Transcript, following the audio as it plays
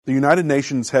The United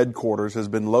Nations headquarters has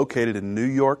been located in New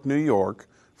York, New York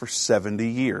for 70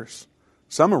 years.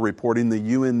 Some are reporting the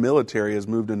UN military has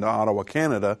moved into Ottawa,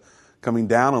 Canada, coming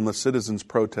down on the citizens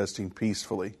protesting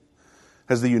peacefully.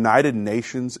 Has the United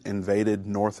Nations invaded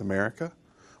North America?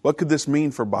 What could this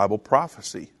mean for Bible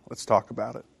prophecy? Let's talk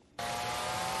about it.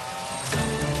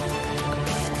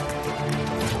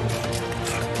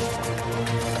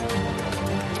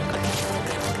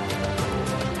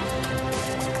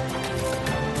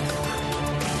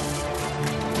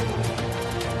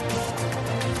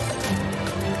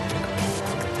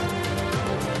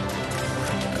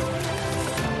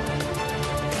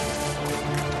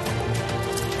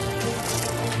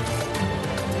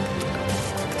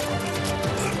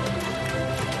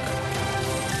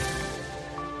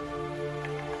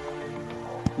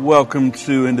 Welcome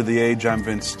to Into the Age. I'm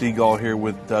Vince Stegall here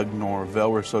with Doug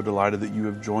Norvell. We're so delighted that you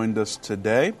have joined us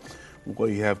today.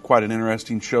 We have quite an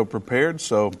interesting show prepared,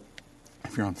 so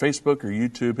if you're on Facebook or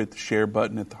YouTube, hit the share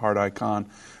button, hit the heart icon.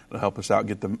 It'll help us out,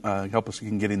 help us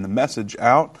in getting the message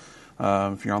out.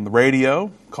 If you're on the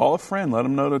radio, call a friend, let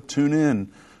them know to tune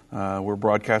in. We're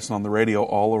broadcasting on the radio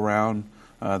all around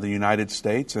the United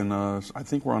States, and I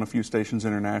think we're on a few stations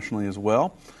internationally as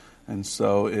well. And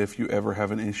so if you ever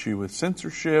have an issue with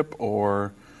censorship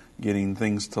or getting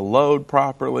things to load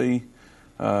properly,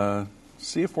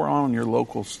 see if we're on your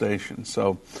local station.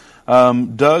 So,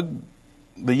 Doug,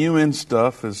 the UN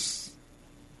stuff is,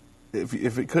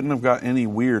 if it couldn't have got any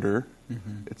weirder,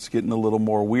 it's getting a little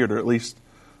more weirder, at least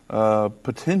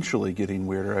potentially getting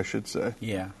weirder, I should say.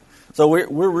 Yeah. So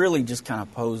we're really just kind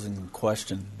of posing the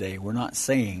question today. We're not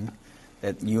saying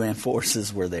that UN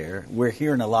forces were there. We're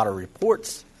hearing a lot of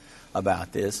reports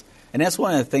about this, and that's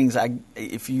one of the things.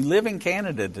 If you live in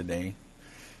Canada today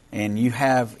and you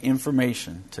have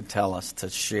information to tell us, to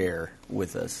share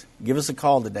with us, give us a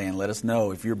call today and let us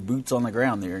know. If you're boots on the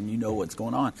ground there and you know what's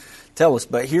going on, tell us.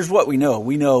 But here's what we know.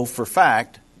 We know for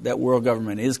fact that world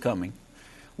government is coming.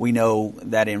 We know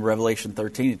that in Revelation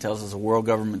 13 it tells us a world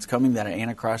government's coming, that an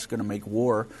Antichrist is going to make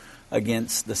war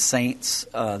against the saints,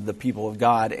 the people of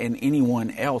God, and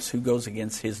anyone else who goes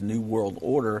against his new world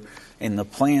order and the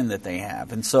plan that they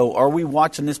have. And so are we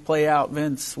watching this play out,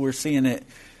 Vince? We're seeing it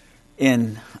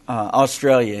in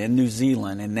Australia, in New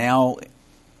Zealand, and now,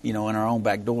 in our own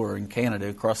back door in Canada,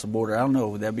 across the border. I don't know,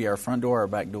 would that be our front door or our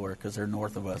back door, because they're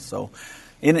north of us. So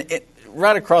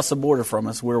right across the border from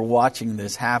us, we're watching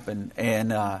this happen.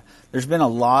 And there's been a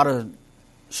lot of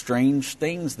strange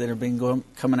things that have been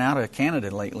coming out of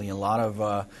Canada lately. A lot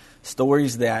of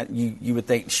stories that you would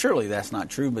think, surely that's not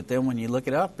true. But then when you look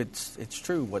it up, it's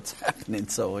true what's happening.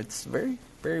 So it's very,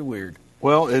 very weird.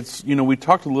 Well, it's, we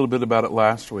talked a little bit about it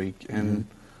last week, and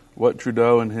what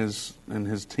Trudeau and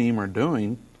his team are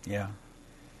doing. Yeah.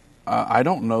 I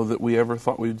don't know that we ever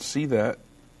thought we'd see that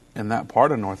in that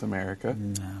part of North America.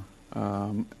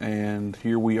 No. And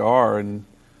here we are, and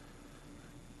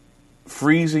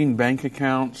freezing bank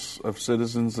accounts of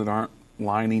citizens that aren't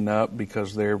lining up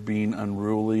because they're being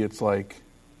unruly. It's like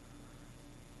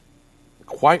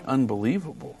quite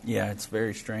unbelievable. Yeah, it's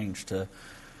very strange to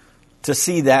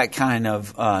see that kind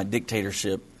of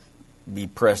dictatorship be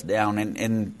pressed down,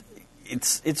 and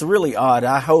it's really odd.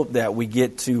 I hope that we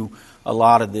get to a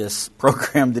lot of this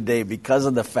program today because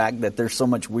of the fact that there's so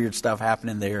much weird stuff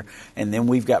happening there, and then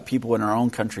we've got people in our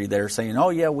own country that are saying, oh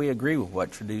yeah, we agree with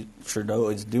what Trudeau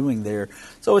is doing there.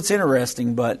 So it's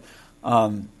interesting, but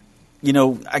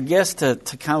I guess to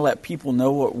kind of let people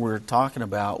know what we're talking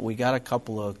about, we got a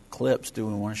couple of clips. Do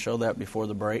we want to show that before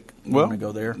the break? You want to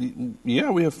go there? Yeah,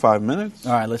 we have 5 minutes.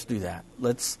 All right, let's do that.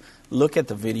 Let's look at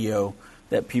the video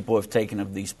that people have taken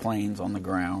of these planes on the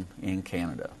ground in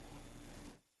Canada.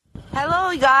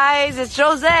 Hello guys, it's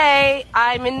Jose.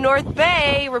 I'm in North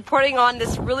Bay reporting on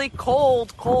this really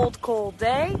cold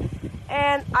day.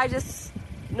 And I just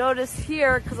noticed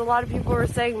here, because a lot of people were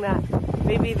saying that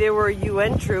maybe they were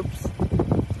UN troops.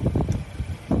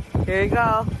 Here you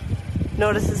go.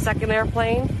 Notice the second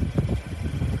airplane?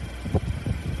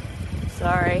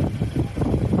 Sorry.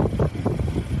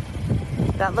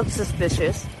 That looks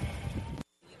suspicious.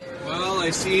 Well, I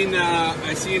seen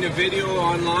a video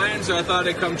online, so I thought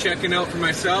I'd come checking out for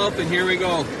myself, and here we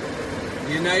go.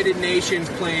 United Nations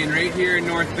plane right here in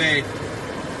North Bay.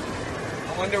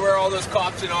 I wonder where all those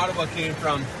cops in Ottawa came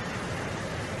from.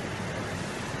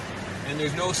 And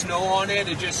there's no snow on it,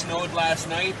 it just snowed last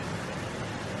night.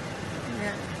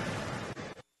 Yeah.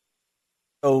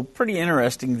 So pretty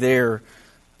interesting there,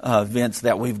 Vince,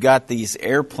 that we've got these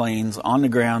airplanes on the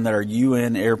ground that are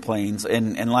UN airplanes,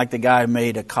 and like the guy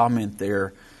made a comment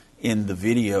there in the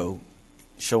video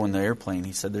showing the airplane,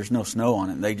 he said there's no snow on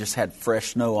it. They just had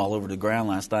fresh snow all over the ground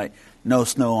last night. no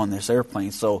snow on this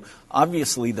airplane. So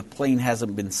obviously the plane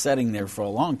hasn't been sitting there for a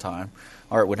long time,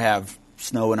 or it would have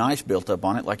snow and ice built up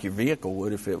on it like your vehicle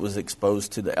would if it was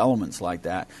exposed to the elements like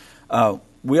that.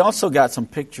 We also got some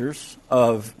pictures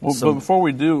of... Well, but before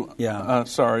we do, Yeah.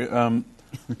 sorry,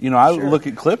 you know, I Sure. look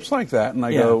at clips like that and I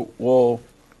Yeah. go, well,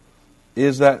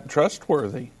 is that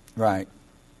trustworthy? Right.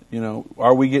 You know,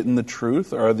 are we getting the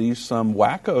truth? Or are these some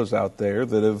wackos out there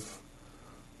that have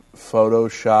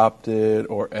photoshopped it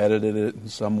or edited it in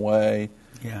some way?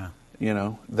 Yeah. You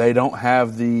know, they don't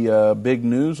have the big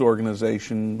news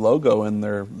organization logo in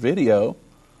their video.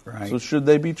 Right. So should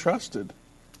they be trusted?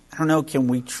 I don't know. Can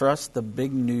we trust the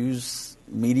big news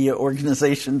media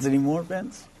organizations anymore,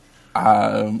 Vince?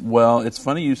 Well, it's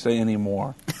funny you say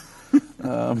anymore.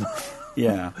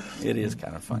 Yeah, it is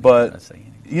kind of funny. But, I say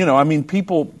anymore. you know, I mean,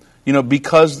 people, you know,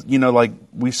 because, you know, like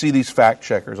we see these fact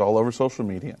checkers all over social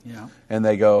media. Yeah. And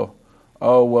they go,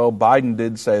 oh, well, Biden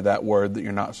did say that word that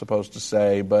you're not supposed to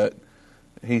say, but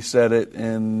he said it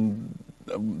in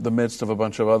the midst of a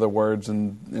bunch of other words.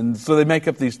 And so they make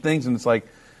up these things, and it's like,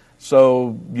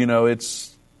 so, you know,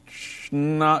 it's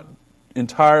not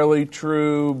entirely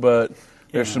true, but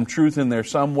there's some truth in there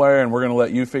somewhere, and we're going to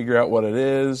let you figure out what it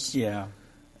is. Yeah.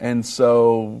 And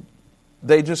so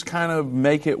they just kind of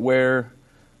make it where,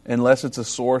 unless it's a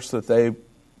source that they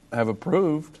have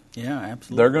approved, Yeah,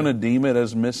 absolutely. they're going to deem it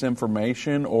as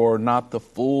misinformation or not the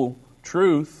full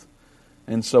truth.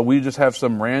 And so we just have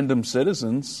some random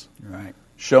citizens Right.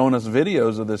 showing us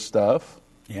videos of this stuff.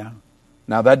 Yeah.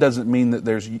 Now, that doesn't mean that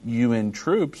there's UN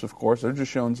troops, of course. They're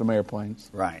just showing some airplanes.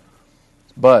 Right.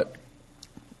 But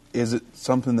is it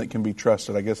something that can be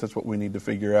trusted? I guess that's what we need to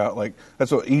figure out. Like,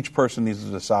 that's what each person needs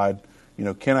to decide. You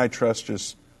know, can I trust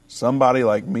just somebody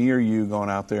like me or you going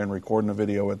out there and recording a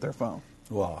video with their phone?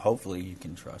 Well, hopefully you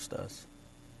can trust us.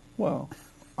 Well,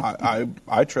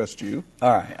 I trust you.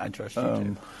 All right, I trust you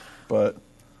too. But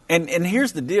And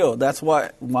here's the deal. That's why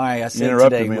I you said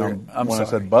interrupted today. me I'm when sorry. I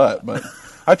said but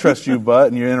I trust you, but,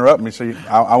 and you interrupt me, so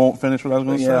I won't finish what I was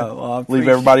going to Yeah, say. well, I Leave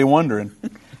appreciate- everybody wondering.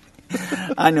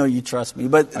 I know you trust me,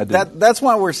 but I do. that's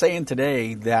why we're saying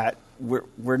today that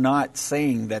we're not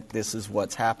saying that this is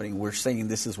what's happening. We're saying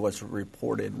this is what's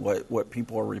reported, what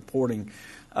people are reporting,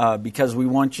 because we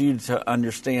want you to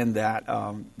understand that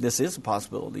this is a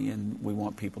possibility, and we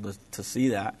want people to see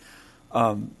that.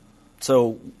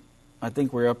 So I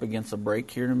think we're up against a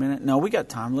break here in a minute. No, we got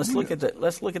time. Let's look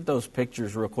at those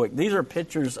pictures real quick. These are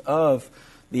pictures of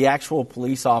the actual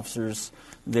police officers.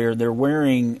 They're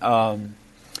wearing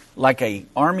like a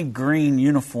army green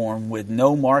uniform with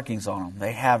no markings on them.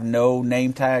 They have no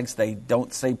name tags. They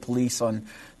don't say police on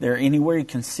there anywhere you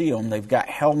can see them. They've got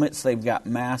helmets. They've got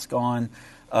masks on,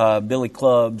 billy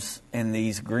clubs, and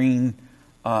these green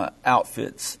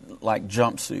outfits like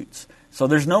jumpsuits. So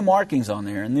there's no markings on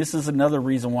there, and this is another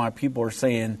reason why people are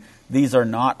saying these are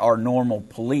not our normal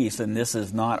police, and this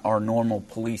is not our normal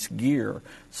police gear.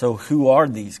 So who are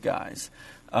these guys?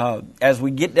 As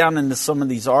we get down into some of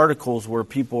these articles where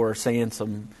people are saying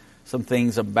some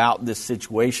things about this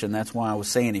situation, that's why I was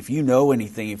saying if you know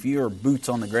anything, if you're boots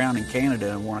on the ground in Canada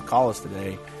and want to call us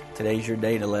today, today's your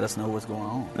day to let us know what's going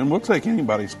on. And we'll take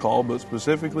anybody's call, but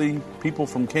specifically people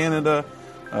from Canada,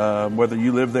 whether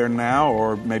you live there now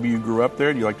or maybe you grew up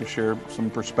there and you'd like to share some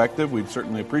perspective, we'd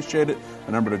certainly appreciate it.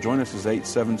 The number to join us is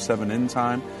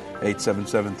 877-IN-TIME,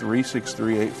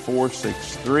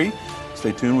 877-363-8463.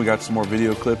 Stay tuned. We got some more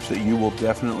video clips that you will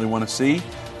definitely want to see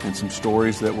and some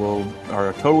stories that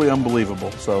are totally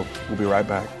unbelievable. So we'll be right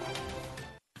back.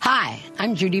 Hi,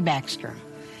 I'm Judy Baxter.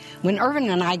 When Irvin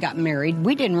and I got married,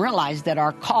 we didn't realize that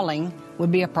our calling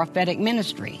would be a prophetic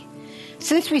ministry.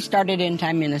 Since we started End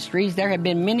Time Ministries, there have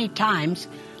been many times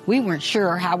we weren't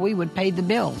sure how we would pay the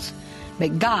bills,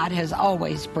 but God has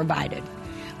always provided.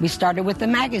 We started with a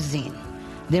magazine,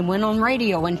 then went on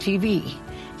radio and TV,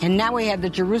 and now we have the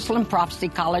Jerusalem Prophecy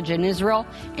College in Israel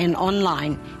and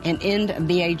online and End of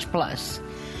the Age Plus.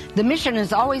 The mission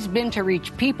has always been to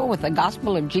reach people with the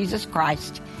gospel of Jesus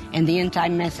Christ and the end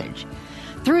time message.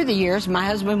 Through the years, my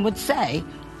husband would say,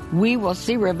 we will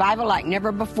see revival like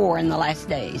never before in the last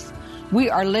days. We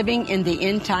are living in the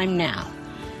end time now.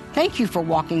 Thank you for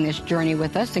walking this journey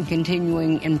with us and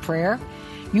continuing in prayer.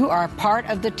 You are a part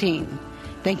of the team.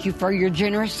 Thank you for your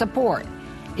generous support.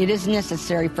 It is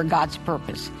necessary for God's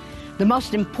purpose. The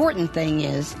most important thing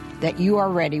is that you are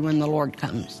ready when the Lord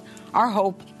comes. Our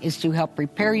hope is to help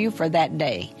prepare you for that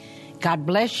day. God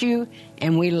bless you,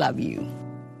 and we love you.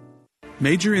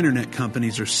 Major internet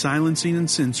companies are silencing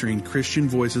and censoring Christian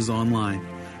voices online.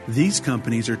 These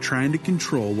companies are trying to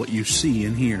control what you see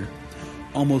and hear.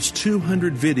 Almost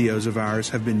 200 videos of ours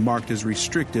have been marked as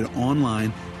restricted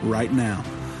online right now.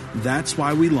 That's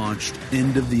why we launched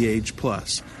End of the Age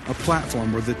Plus, a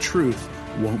platform where the truth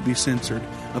won't be censored,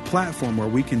 a platform where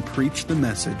we can preach the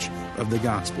message of the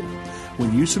gospel.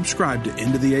 When you subscribe to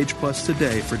End of the Age Plus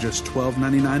today for just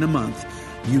 $12.99 a month,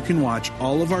 you can watch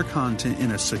all of our content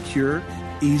in a secure,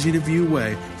 easy-to-view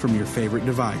way from your favorite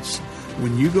device.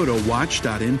 When you go to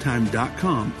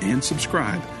watch.endtime.com and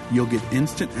subscribe, you'll get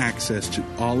instant access to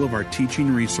all of our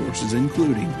teaching resources,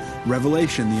 including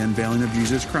Revelation, the Unveiling of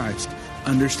Jesus Christ,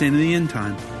 Understanding the End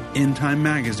Time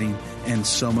Magazine, and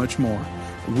so much more.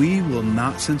 We will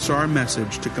not censor our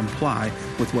message to comply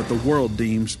with what the world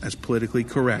deems as politically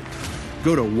correct.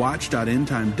 Go to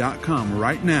watch.endtime.com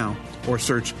right now or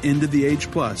search End of the Age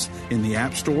Plus in the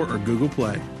App Store or Google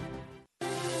Play.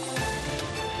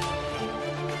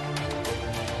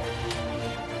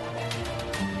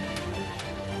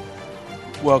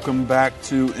 Welcome back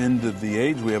to End of the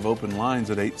Age. We have open lines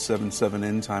at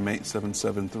 877-END-TIME,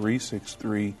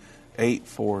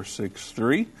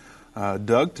 877-363-8463.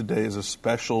 Doug, today is a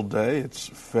special day. It's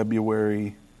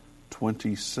February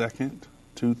 22nd,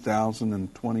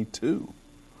 2022.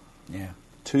 Yeah.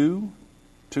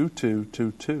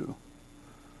 2/22/22.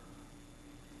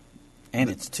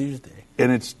 And it's Tuesday.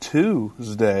 And it's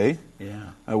Tuesday,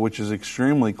 Yeah. Which is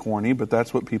extremely corny, but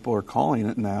that's what people are calling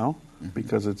it now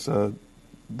because it's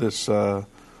this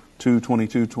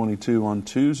 2/22/22 on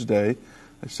Tuesday.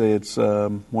 They say it's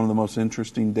one of the most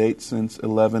interesting dates since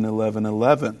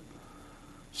 11/11/11.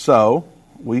 So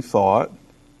we thought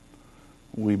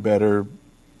we better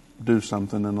do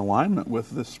something in alignment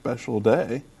with this special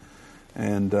day.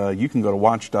 And you can go to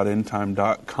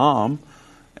watch.endtime.com,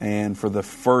 and for the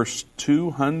first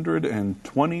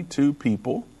 222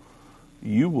 people,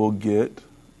 you will get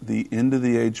the End of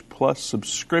the Age Plus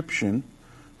subscription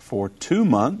for 2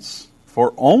 months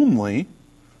for only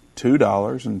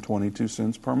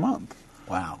 $2.22 per month.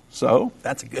 Wow. So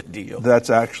that's a good deal. That's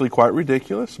actually quite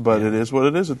ridiculous, but it is what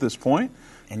it is at this point.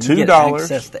 And you get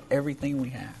access to everything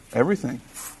we have. Everything.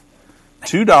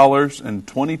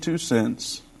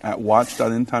 $2.22 at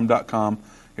watch.endtime.com.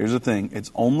 Here's the thing.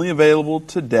 It's only available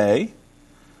today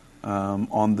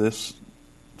on this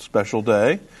special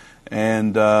day.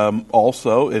 And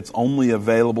also, it's only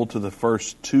available to the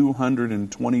first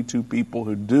 222 people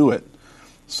who do it.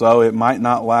 So it might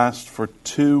not last for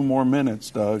 2 more minutes,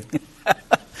 Doug.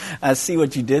 I see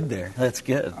what you did there. That's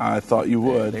good. I thought you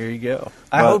would. There you go.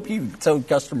 I hope you told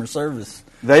customer service.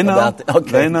 They know.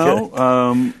 They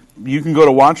know. You can go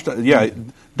to watch.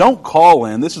 Don't call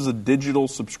in. This is a digital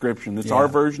subscription. It's our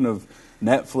version of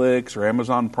Netflix or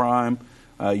Amazon Prime.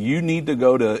 You need to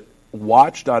go to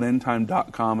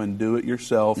watch.endtime.com and do it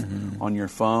yourself on your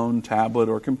phone, tablet,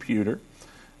 or computer.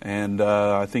 And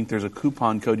I think there's a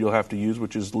coupon code you'll have to use,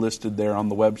 which is listed there on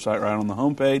the website right on the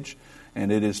homepage. And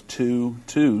it is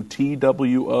 22,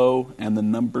 TWO, and the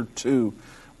number 2.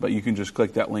 But you can just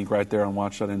click that link right there on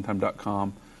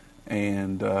watch.endtime.com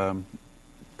and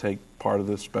take part of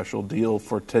this special deal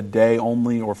for today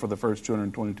only or for the first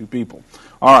 222 people.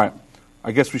 All right.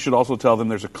 I guess we should also tell them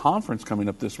there's a conference coming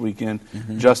up this weekend.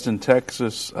 Just in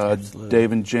Texas.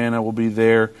 Dave and Jana will be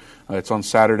there. It's on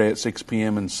Saturday at 6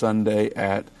 p.m. and Sunday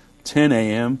at 10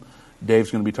 a.m.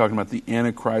 Dave's going to be talking about the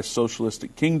Antichrist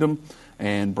socialistic kingdom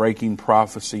and breaking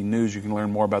prophecy news. You can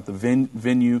learn more about the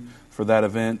venue for that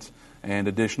event and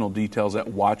additional details at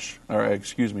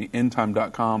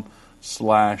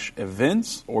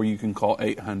endtime.com/events, or you can call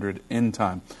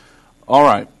 800-END-TIME. All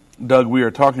right, Doug, we are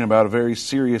talking about a very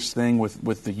serious thing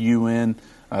with the UN.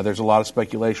 There's a lot of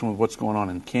speculation with what's going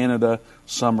on in Canada.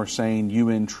 Some are saying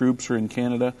UN troops are in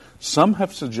Canada. Some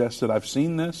have suggested, I've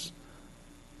seen this,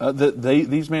 that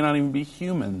these may not even be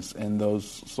humans in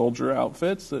those soldier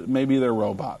outfits, that maybe they're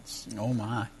robots. Oh,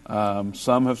 my.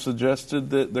 Some have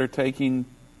suggested that they're taking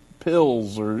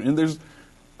pills, and there's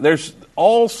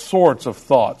all sorts of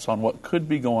thoughts on what could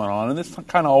be going on, and this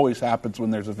kind of always happens when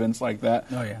there's events like that.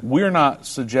 Oh, yeah. We're not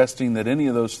suggesting that any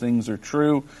of those things are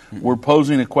true. We're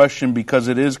posing a question because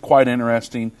it is quite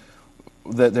interesting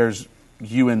that there's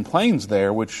UN planes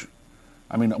there, which,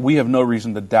 I mean, we have no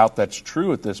reason to doubt that's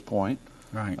true at this point.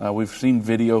 Right. We've seen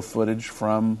video footage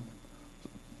from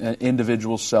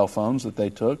individual cell phones that they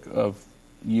took of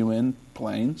UN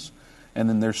planes, and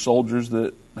then there's soldiers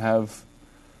that have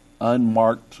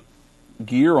unmarked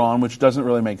gear on, which doesn't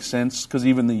really make sense because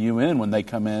even the UN, when they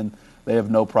come in, they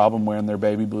have no problem wearing their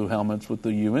baby blue helmets with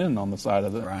the UN on the side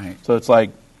of it. Right. So it's like,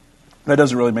 that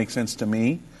doesn't really make sense to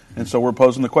me. And so we're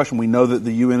posing the question. We know that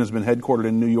the UN has been headquartered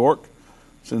in New York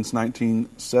since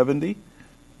 1970,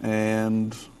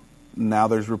 and now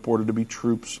there's reported to be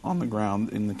troops on the ground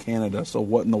in Canada. So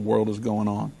what in the world is going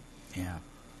on? Yeah.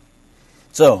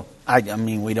 So, I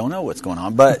mean, we don't know what's going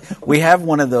on, but we have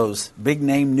one of those big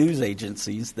name news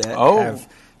agencies that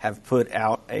have put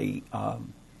out a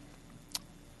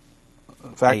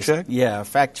fact check. Yeah, a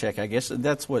fact check. I guess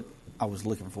that's what I was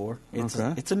looking for.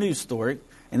 It's a news story,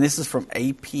 and this is from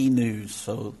AP News,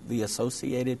 so the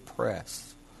Associated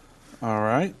Press. All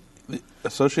right, the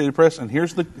Associated Press, and here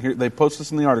they post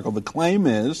this in the article. The claim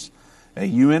is a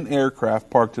UN aircraft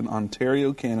parked in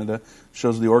Ontario, Canada,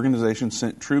 shows the organization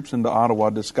sent troops into Ottawa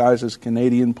disguised as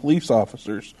Canadian police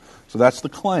officers. So that's the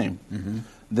claim. Mm-hmm.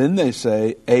 Then they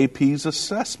say AP's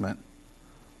assessment,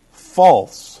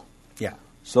 false. Yeah.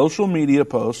 Social media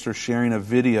posts are sharing a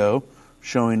video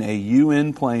showing a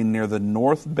UN plane near the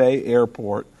North Bay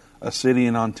Airport, a city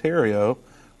in Ontario,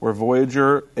 where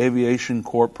Voyager Aviation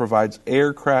Corp provides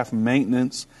aircraft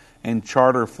maintenance and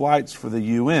charter flights for the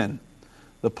UN.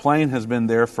 The plane has been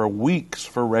there for weeks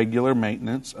for regular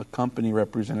maintenance, a company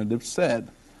representative said.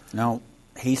 Now,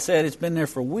 he said it's been there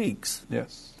for weeks.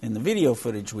 Yes. In the video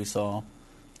footage we saw,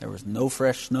 there was no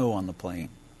fresh snow on the plane.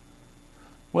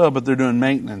 Well, but they're doing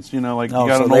maintenance. You know, like you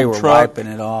got so an they old were truck. wiping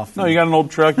it off. No, you got an old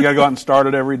truck. You got to go out and start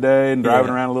it every day and drive it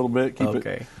around a little bit, keep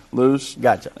it loose.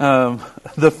 Gotcha.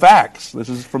 The facts. This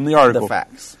is from the article. The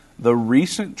facts. The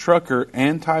recent trucker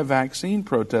anti-vaccine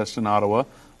protests in Ottawa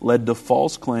led to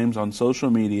false claims on social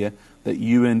media that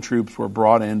UN troops were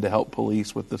brought in to help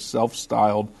police with the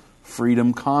self-styled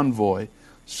Freedom Convoy.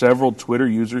 Several Twitter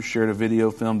users shared a video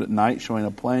filmed at night showing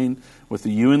a plane with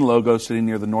the UN logo sitting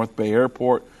near the North Bay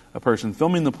Airport. A person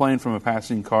filming the plane from a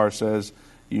passing car says,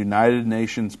 United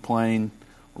Nations plane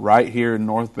right here in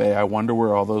North Bay. I wonder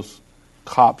where all those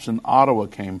cops in Ottawa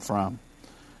came from.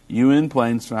 UN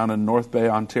planes found in North Bay,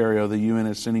 Ontario. The UN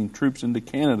is sending troops into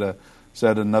Canada,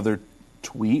 said another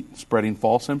tweet spreading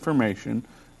false information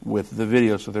with the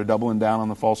video. So they're doubling down on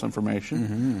the false information.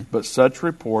 Mm-hmm. But such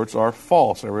reports are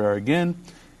false. Here we are again.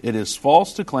 It is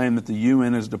false to claim that the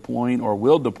UN is deploying or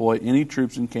will deploy any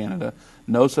troops in Canada.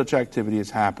 No such activity is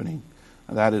happening.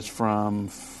 That is from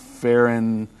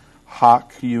Farron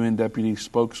Hawk, UN Deputy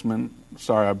Spokesman.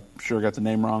 Sorry, I'm sure I got the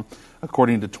name wrong.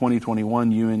 According to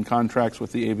 2021 UN contracts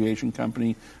with the aviation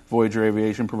company, Voyager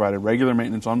Aviation provided regular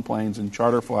maintenance on planes and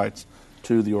charter flights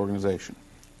to the organization.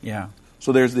 Yeah.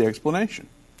 So there's the explanation.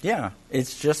 Yeah.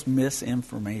 It's just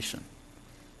misinformation.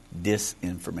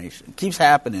 Disinformation. It keeps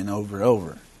happening over and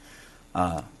over.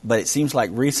 But it seems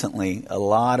like recently a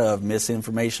lot of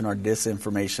misinformation or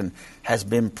disinformation has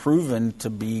been proven to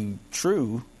be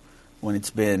true when it's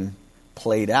been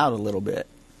played out a little bit,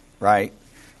 right?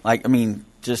 Like, I mean,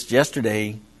 just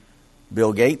yesterday,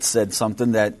 Bill Gates said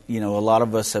something that, a lot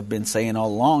of us have been saying all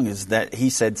along, is that he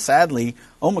said, sadly,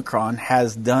 Omicron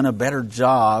has done a better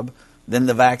job than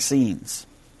the vaccines.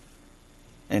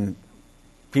 And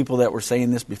people that were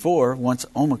saying this before, once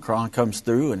Omicron comes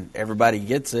through and everybody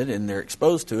gets it and they're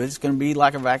exposed to it, it's going to be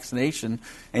like a vaccination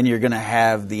and you're going to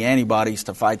have the antibodies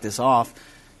to fight this off.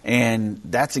 And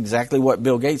that's exactly what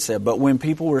Bill Gates said. But when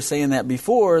people were saying that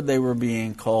before, they were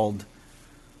being called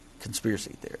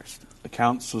conspiracy theorists.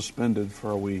 Accounts suspended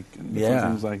for a week and different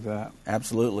things like that.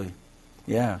 Absolutely.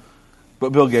 Yeah.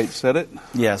 But Bill Gates said it.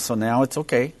 Yeah, so now it's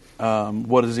okay.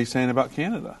 What is he saying about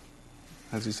Canada?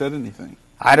 Has he said anything?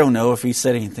 I don't know if he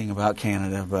said anything about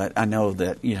Canada, but I know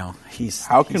that, he's...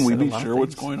 How can we be sure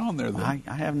what's going on there, then?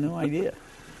 I have no idea.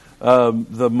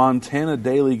 The Montana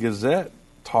Daily Gazette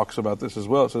talks about this as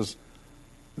well. It says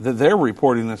that they're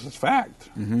reporting this as fact.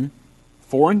 Mm-hmm.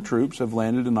 Foreign troops have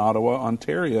landed in Ottawa,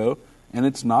 Ontario, and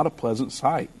it's not a pleasant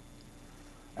sight.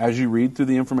 As you read through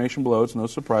the information below, it's no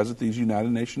surprise that these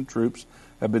United Nations troops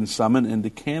have been summoned into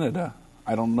Canada.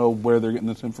 I don't know where they're getting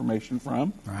this information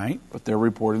from, right? But they're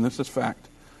reporting this as fact.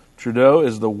 Trudeau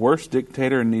is the worst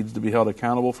dictator and needs to be held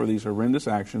accountable for these horrendous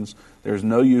actions. There's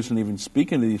no use in even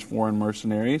speaking to these foreign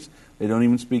mercenaries. They don't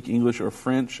even speak English or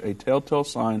French, a telltale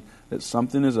sign that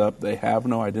something is up. They have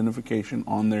no identification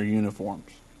on their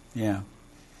uniforms. Yeah.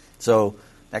 So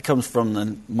that comes from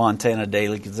the Montana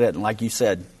Daily Gazette. And like you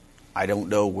said, I don't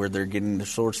know where they're getting the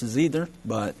sources either,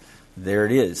 but there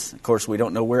it is. Of course, we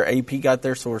don't know where AP got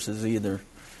their sources either.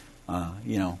 I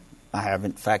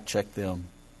haven't fact-checked them.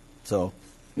 So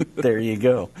there you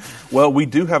go. Well, we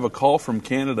do have a call from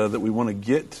Canada that we want to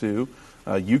get to.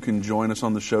 You can join us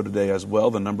on the show today as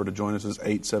well. The number to join us is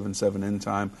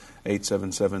 877-NTIME,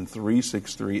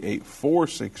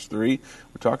 877-363-8463.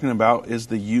 We're talking about, is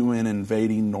the UN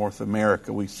invading North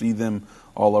America? We see them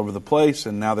all over the place,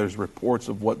 and now there's reports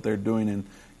of what they're doing in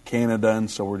Canada,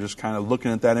 and so we're just kind of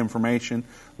looking at that information,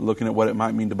 looking at what it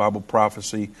might mean to Bible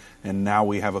prophecy, and now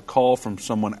we have a call from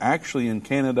someone actually in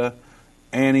Canada.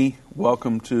 Annie,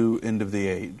 welcome to End of the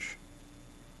Age.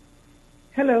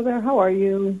 Hello there, how are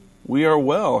you? We are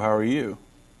well. How are you?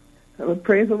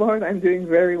 Praise the Lord, I'm doing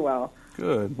very well.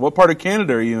 Good. What part of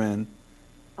Canada are you in?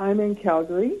 I'm in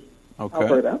Calgary, Okay.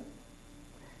 Alberta,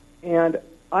 and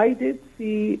I did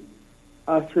see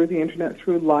through the internet,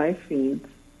 through live feeds,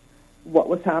 what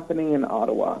was happening in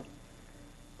Ottawa.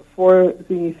 For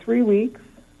the 3 weeks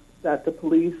that the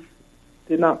police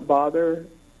did not bother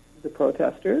the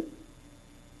protesters,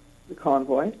 the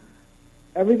convoy,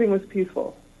 everything was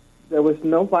peaceful. There was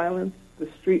no violence. The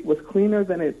street was cleaner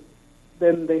than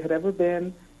they had ever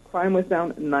been. Crime was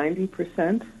down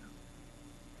 90%.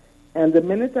 And the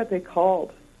minute that they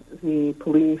called the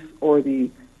police or the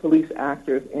police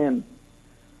actors in,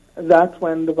 that's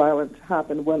when the violence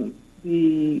happened. When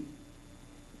the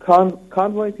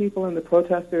convoy people and the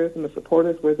protesters and the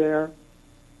supporters were there,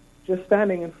 just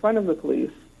standing in front of the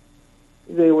police,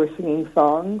 they were singing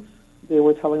songs. They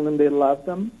were telling them they loved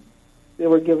them. They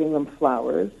were giving them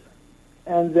flowers.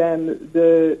 And then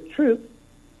the troops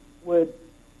would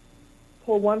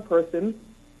pull one person,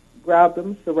 grab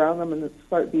them, surround them, and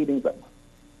start beating them.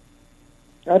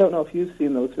 I don't know if you've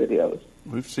seen those videos.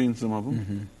 We've seen some of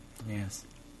them. Mm-hmm. Yes.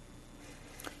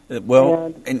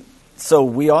 Well, and so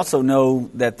we also know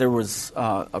that there was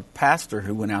a pastor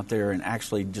who went out there and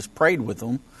actually just prayed with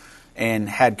them and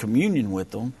had communion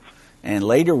with them, and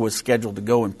later was scheduled to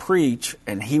go and preach,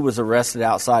 and he was arrested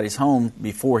outside his home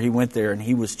before he went there, and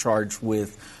he was charged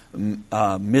with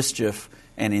mischief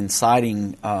and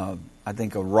inciting, I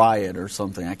think, a riot or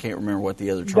something. I can't remember what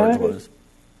the other charge was.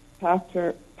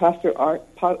 Pastor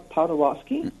Art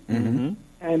Podolowski, Mm-hmm.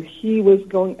 and he was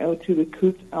going out to the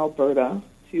Coutts, Alberta,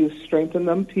 to strengthen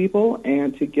them people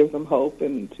and to give them hope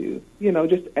and to,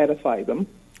 just edify them.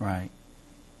 Right.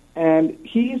 And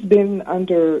he's been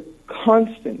under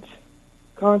constant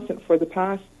for the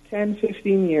past 10,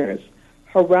 15 years,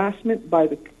 harassment by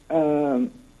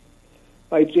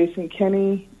Jason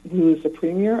Kenney, who is the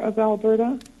premier of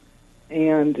Alberta,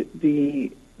 and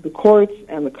the courts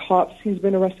and the cops. He's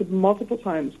been arrested multiple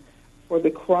times for the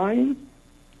crime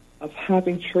of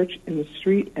having church in the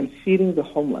street and feeding the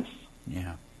homeless.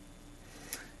 Yeah.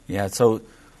 Yeah, so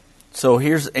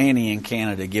here's Annie in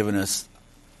Canada giving us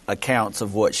accounts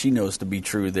of what she knows to be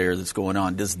true there that's going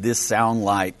on. Does this sound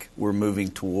like we're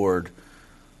moving toward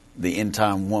the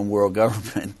end-time one-world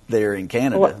government there in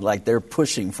Canada, like they're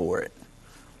pushing for it?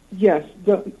 Yes.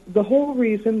 The whole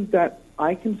reason that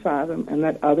I can fathom and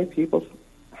that other people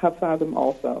have fathomed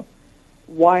also,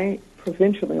 why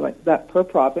provincially, like that per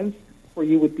province, where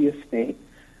you would be a state,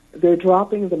 they're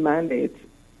dropping the mandates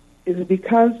is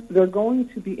because they're going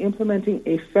to be implementing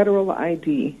a federal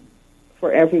ID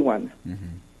for everyone. Mm-hmm.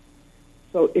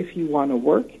 So if you want to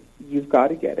work, you've got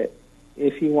to get it.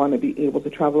 If you want to be able to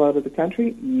travel out of the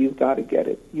country, you've got to get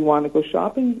it. You want to go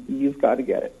shopping, you've got to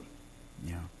get it.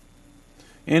 Yeah.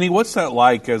 Annie, what's that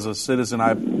like as a citizen?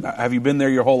 Have you been there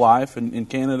your whole life in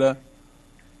Canada?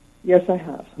 Yes, I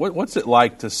have. What's it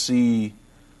like to see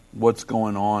what's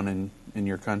going on in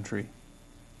your country?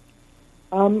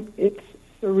 It's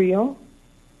surreal,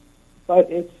 but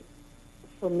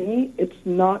for me, it's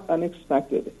not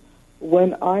unexpected.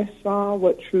 When I saw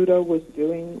what Trudeau was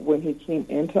doing when he came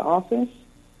into office,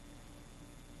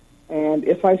 and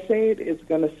if I say it, it's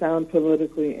going to sound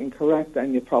politically incorrect,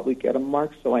 and you'll probably get a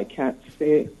mark, so I can't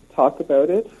talk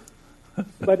about it.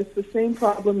 But it's the same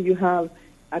problem you have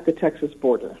at the Texas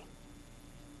border.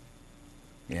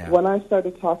 Yeah. When I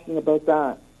started talking about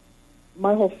that,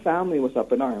 my whole family was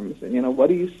up in arms. And, what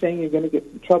are you saying? You're going to get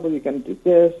in trouble. You're going to do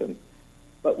this.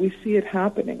 But we see it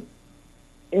happening.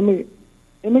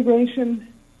 Immigration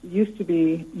used to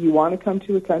be, you want to come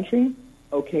to a country?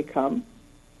 Okay, come.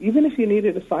 Even if you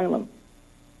needed asylum.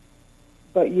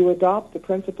 But you adopt the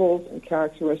principles and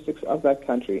characteristics of that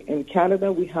country. In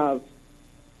Canada, we have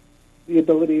the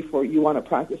ability for you want to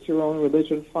practice your own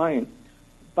religion, fine.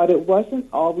 But it wasn't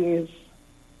always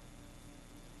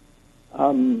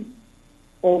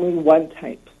only one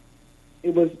type.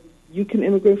 It was, you can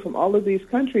immigrate from all of these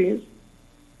countries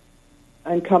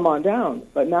and come on down.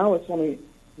 But now it's only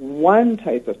one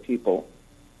type of people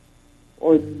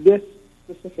or this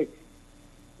specific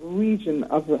region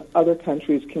of the other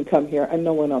countries can come here and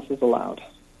no one else is allowed.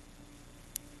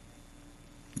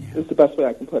 Yeah. Is the best way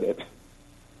I can put it.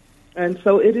 And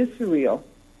so it is surreal.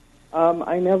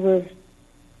 I never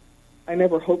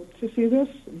hoped to see this,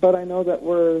 but I know that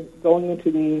we're going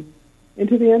into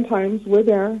the end times. We're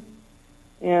there,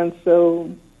 and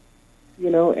so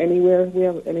we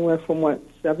have anywhere from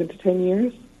 7 to 10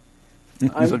 years.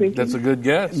 That's a good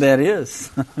guess. That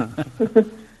is.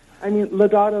 I mean,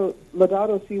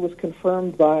 Laudato Si was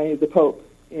confirmed by the Pope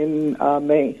in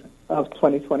May of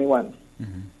 2021,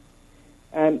 Mm-hmm.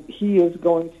 and he is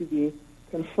going to be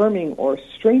confirming or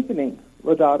strengthening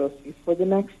Laudato Si for the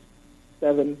next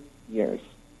 7 years.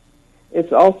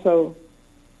 It's also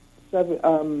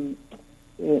in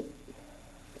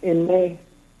May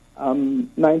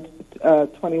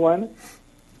 21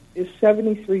 is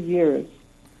 73 years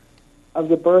of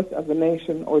the birth of the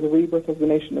nation, or the rebirth of the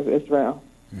nation of Israel.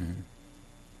 Mm-hmm.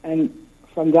 And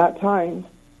from that time,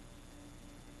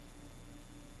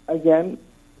 again,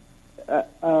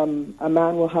 a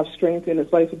man will have strength in his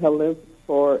life and he'll live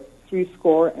for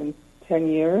 70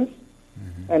 years,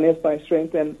 mm-hmm. and if by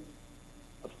strength, then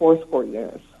 80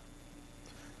 years.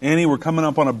 Annie, we're coming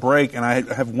up on a break, and I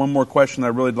have one more question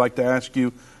I'd really like to ask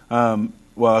you.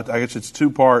 Well, I guess it's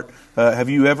two-part. Have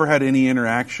you ever had any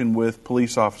interaction with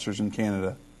police officers in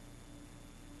Canada?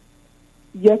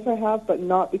 Yes, I have, but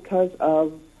not because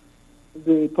of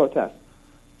the protest.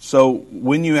 So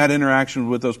when you had interaction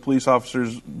with those police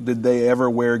officers, did they ever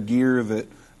wear gear that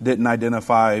didn't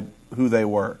identify who they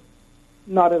were?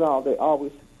 Not at all.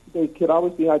 They could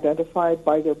always be identified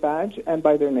by their badge and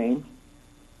by their name.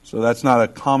 So that's not a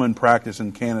common practice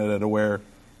in Canada to wear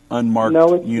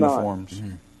unmarked uniforms? Not.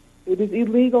 Mm-hmm. It is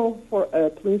illegal for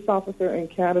a police officer in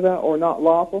Canada, or not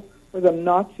lawful, for them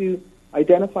not to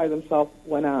identify themselves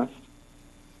when asked.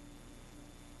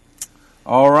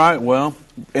 All right. Well,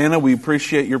 Anna, we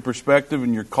appreciate your perspective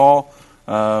and your call.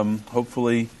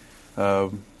 Hopefully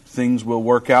things will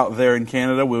work out there in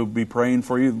Canada. We'll be praying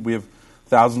for you. We have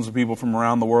thousands of people from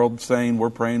around the world saying we're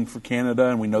praying for Canada,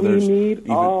 and we know we need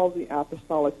all the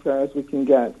apostolic prayers we can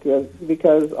get,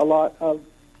 because a lot of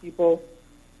people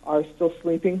are still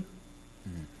sleeping,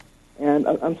 and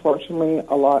unfortunately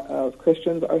a lot of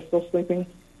Christians are still sleeping.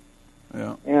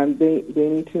 Yeah. And they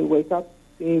need to wake up,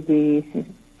 see the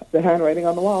handwriting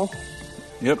on the wall.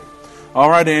 Yep. All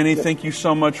right, Annie, thank you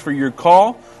so much for your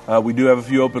call. We do have a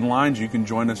few open lines. You can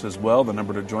join us as well. The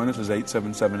number to join us is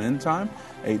 877-END-TIME,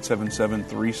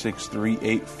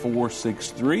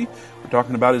 877-363-8463. We're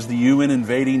talking about, is the UN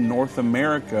invading North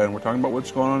America? And we're talking about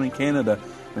what's going on in Canada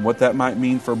and what that might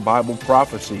mean for Bible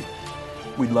prophecy.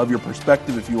 We'd love your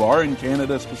perspective if you are in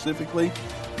Canada specifically.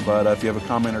 But if you have a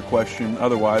comment or question,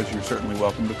 otherwise, you're certainly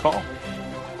welcome to call.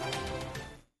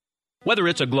 Whether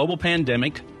it's a global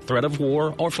pandemic, threat of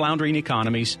war, or floundering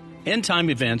economies, end-time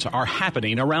events are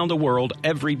happening around the world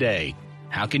every day.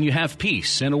 How can you have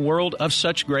peace in a world of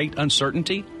such great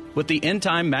uncertainty? With the End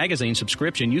Time magazine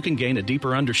subscription, you can gain a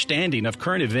deeper understanding of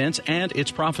current events and its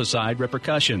prophesied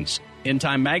repercussions. End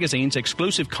Time magazine's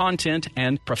exclusive content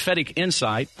and prophetic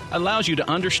insight allows you to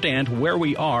understand where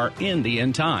we are in the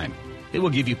end time. It will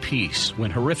give you peace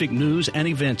when horrific news and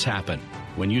events happen.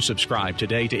 When you subscribe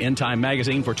today to End Time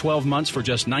magazine for 12 months for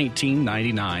just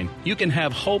 $19.99, you can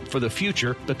have hope for the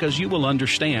future because you will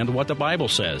understand what the Bible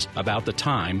says about the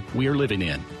time we are living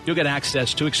in. You'll get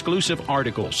access to exclusive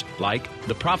articles like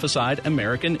the Prophesied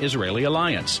American-Israeli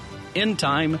Alliance, End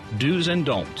Time Do's and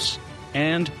Don'ts,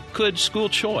 and Could School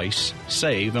Choice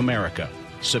Save America?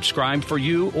 Subscribe for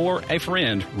you or a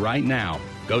friend right now.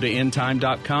 Go to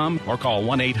endtime.com or call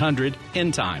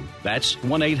 1-800-END-TIME. That's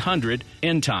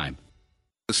 1-800-END-TIME.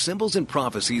 The symbols and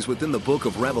prophecies within the book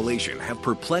of Revelation have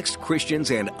perplexed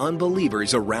Christians and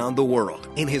unbelievers around the world.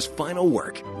 In his final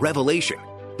work, Revelation,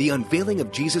 The Unveiling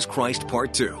of Jesus Christ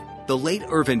Part 2, the late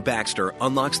Irvin Baxter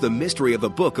unlocks the mystery of the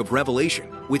book of Revelation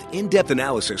with in-depth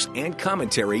analysis and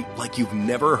commentary like you've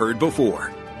never heard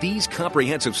before. These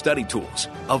comprehensive study tools,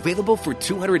 available for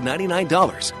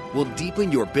 $299, will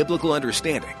deepen your biblical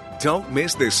understanding. Don't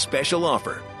miss this special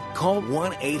offer. Call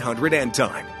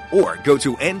 1-800-END-TIME or go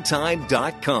to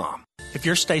endtime.com. If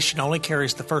your station only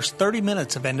carries the first 30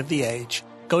 minutes of End of the Age,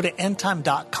 go to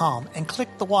endtime.com and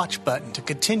click the watch button to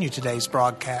continue today's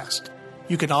broadcast.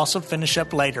 You can also finish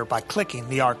up later by clicking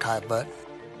the archive button.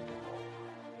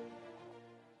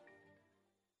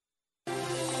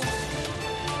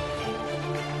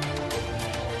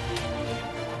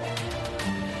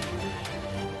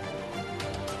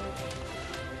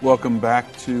 Welcome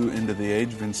back to End of the Age.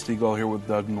 Vince Stegall here with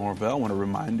Doug Norvell. I want to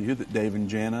remind you that Dave and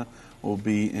Jana will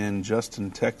be in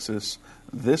Justin, Texas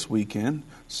this weekend,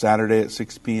 Saturday at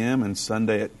 6 p.m. and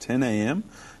Sunday at 10 a.m.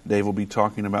 Dave will be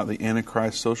talking about the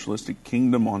Antichrist Socialistic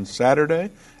Kingdom on Saturday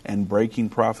and breaking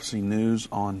prophecy news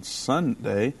on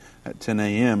Sunday at 10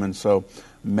 a.m. And so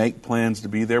make plans to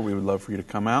be there. We would love for you to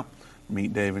come out,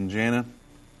 meet Dave and Jana,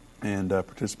 and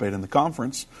participate in the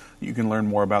conference. You can learn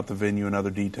more about the venue and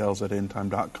other details at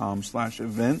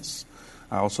endtime.com/events.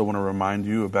 I also want to remind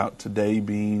you about today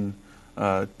being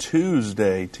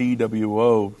Tuesday,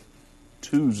 TWO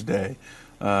Tuesday.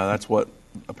 That's what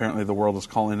apparently the world is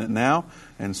calling it now.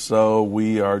 And so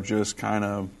we are just kind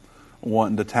of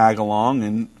wanting to tag along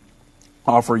and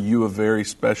offer you a very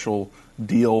special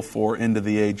deal for End of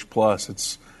the Age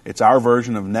Plus. It's our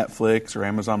version of Netflix or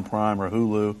Amazon Prime or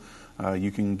Hulu.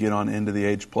 You can get on End of the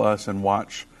Age Plus and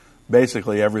watch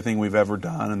basically everything we've ever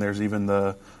done. And there's even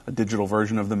a digital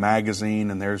version of the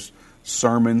magazine, and there's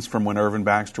sermons from when Irvin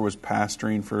Baxter was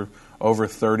pastoring for over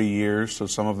 30 years. So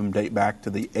some of them date back to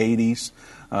the 80s.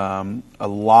 A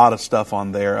lot of stuff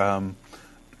on there.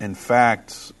 In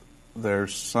fact,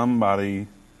 there's somebody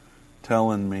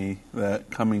telling me that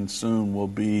coming soon will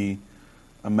be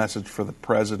a message for the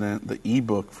president, the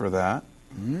ebook for that,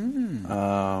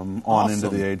 on Awesome. Into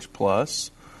the Age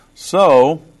Plus.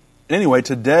 So, anyway,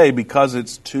 today, because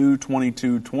it's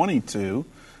 2/22/22,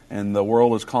 and the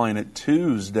world is calling it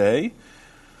Tuesday,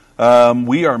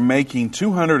 we are making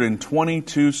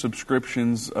 222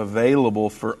 subscriptions available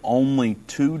for only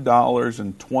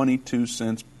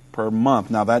 $2.22 per month.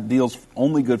 Now, that deal's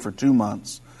only good for 2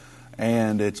 months,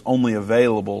 and it's only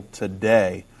available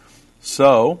today.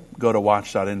 So, go to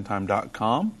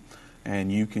watch.endtime.com,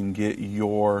 and you can get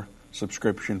your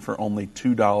subscription for only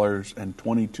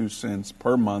 $2.22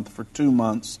 per month for 2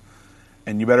 months.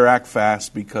 And you better act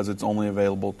fast because it's only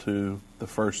available to the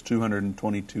first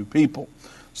 222 people.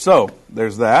 So,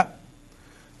 there's that.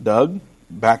 Doug,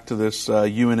 back to this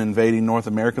UN invading North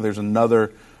America. There's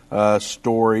another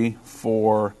story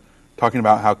for talking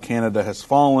about how Canada has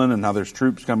fallen and how there's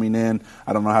troops coming in.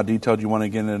 I don't know how detailed you want to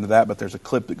get into that, but there's a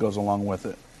clip that goes along with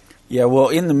it. Yeah, well,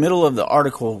 in the middle of the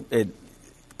article, it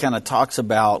kind of talks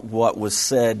about what was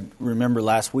said. Remember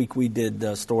last week we did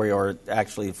a story, or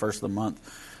actually the first of the month,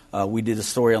 we did a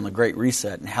story on the Great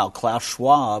Reset and how Klaus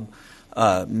Schwab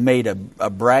made a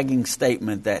bragging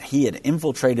statement that he had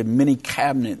infiltrated many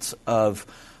cabinets of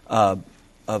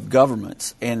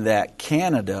governments, and that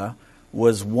Canada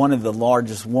was one of the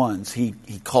largest ones. He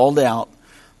called out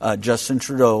Justin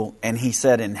Trudeau, and he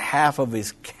said in half of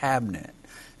his cabinet.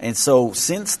 And so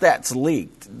since that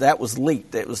was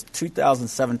leaked. It was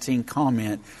 2017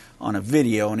 comment on a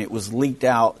video, and it was leaked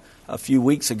out a few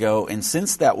weeks ago. And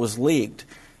since that was leaked,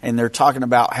 and they're talking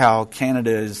about how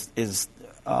Canada is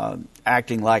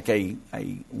acting like a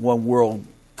one world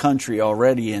country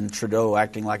already, and Trudeau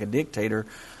acting like a dictator,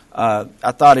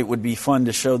 I thought it would be fun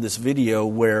to show this video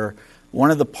where one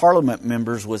of the Parliament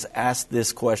members was asked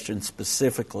this question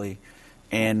specifically.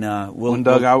 And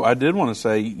Doug, I did want to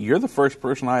say, you're the first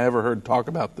person I ever heard talk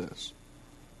about this.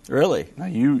 Really? Now,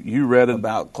 you read it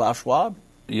about Klaus Schwab?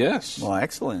 Yes. Well,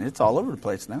 excellent. It's all over the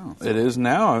place now. So. It is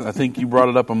now. I think you brought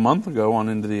it up a month ago on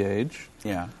Into the Age.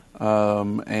 Yeah.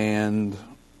 And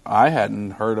I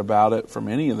hadn't heard about it from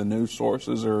any of the news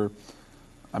sources,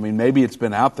 maybe it's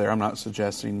been out there. I'm not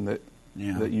suggesting that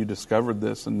you discovered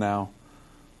this and now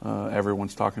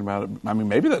everyone's talking about it.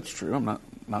 Maybe that's true. I'm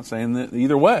not saying that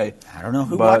either way. I don't know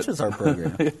who watches our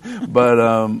program. But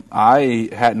I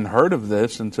hadn't heard of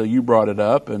this until you brought it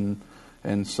up,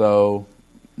 and so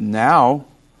now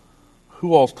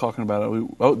who all's talking about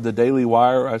it? The Daily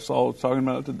Wire I saw was talking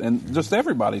about it, and just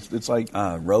everybody. It's like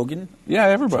Rogan. Yeah,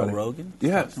 everybody. Joe Rogan.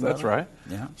 Yes, that's right.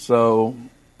 Yeah. So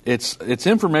it's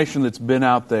information that's been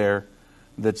out there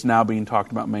that's now being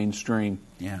talked about mainstream.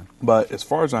 Yeah. But as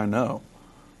far as I know,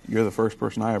 you're the first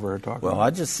person I ever heard talk about it. Well, I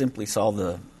just simply saw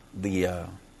the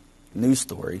news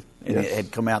story, and it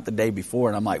had come out the day before,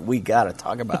 and I'm like, we got to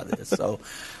talk about this. So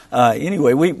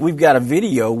anyway, we've got a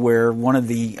video where one of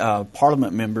the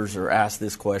Parliament members are asked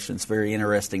this question. It's very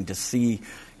interesting to see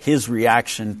his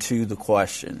reaction to the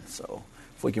question. So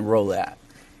if we can roll that.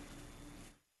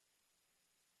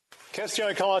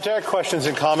 Question commentaire, questions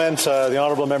and comments. The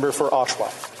Honourable Member for Oshawa.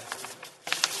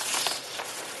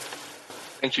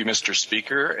 Thank you, Mr.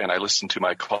 Speaker, and I listened to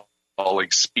my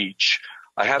colleague's speech.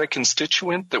 I had a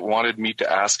constituent that wanted me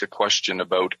to ask a question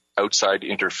about outside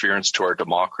interference to our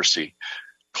democracy.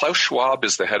 Klaus Schwab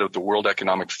is the head of the World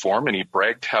Economic Forum, and he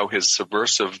bragged how his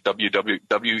subversive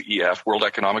WEF, World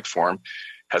Economic Forum,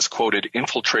 has, quoted,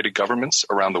 infiltrated governments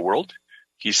around the world.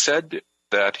 He said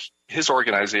that his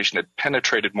organization had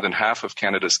penetrated more than half of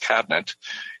Canada's cabinet.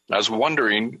 And I was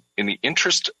wondering, in the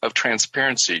interest of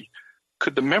transparency,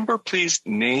 could the member please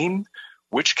name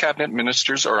which cabinet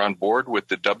ministers are on board with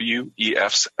the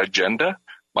WEF's agenda?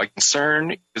 My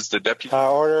concern is the deputy.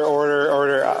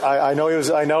 Order. I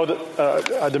know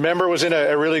the member was in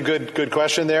a really good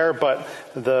question there, but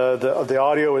the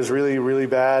audio is really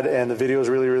bad and the video is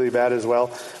really bad as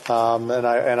well. And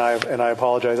I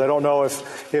apologize. I don't know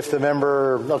if the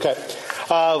member. Okay,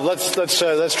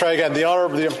 let's try again. The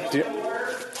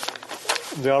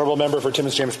honourable member for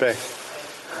Timmins James Bay.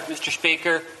 Mr.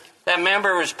 Speaker, that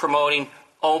member is promoting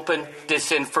open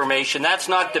disinformation. That's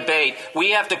not debate.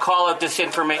 We have to call out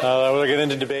disinformation. We'll get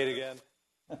into debate again.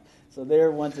 So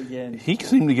there, once again, he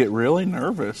seemed to get really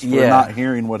nervous for not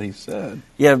hearing what he said.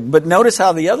 Yeah, but notice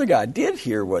how the other guy did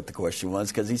hear what the question was,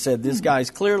 because he said this guy's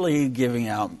clearly giving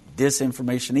out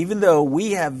disinformation, even though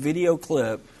we have video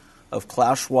clip of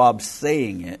Klaus Schwab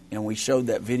saying it, and we showed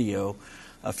that video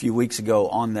a few weeks ago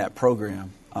on that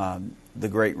program, The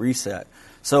Great Reset.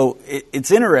 So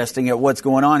it's interesting at what's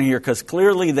going on here, because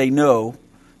clearly they know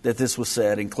that this was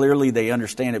said, and clearly they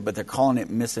understand it, but they're calling it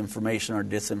misinformation or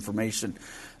disinformation,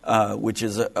 which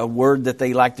is a word that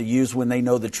they like to use when they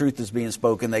know the truth is being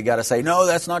spoken. They got to say, no,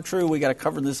 that's not true. We got to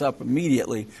cover this up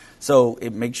immediately. So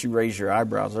it makes you raise your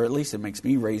eyebrows, or at least it makes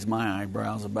me raise my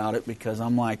eyebrows about it, because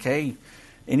I'm like, hey,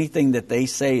 anything that they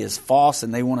say is false,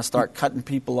 and they want to start cutting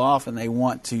people off, and they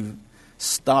want to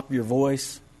stop your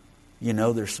voice,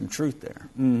 there's some truth there.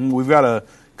 Mm-hmm. We've got a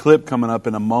clip coming up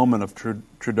in a moment of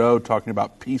Trudeau talking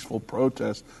about peaceful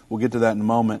protest. We'll get to that in a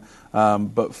moment.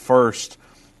 But first,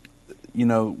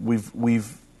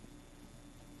 we've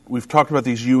talked about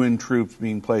these UN troops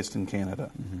being placed in Canada.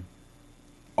 Mm-hmm.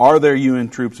 Are there UN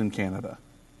troops in Canada?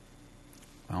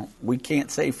 Well, we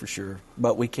can't say for sure,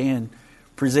 but we can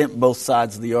present both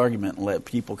sides of the argument and let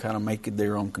people kind of make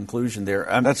their own conclusion there.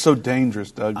 That's so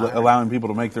dangerous, Doug, allowing people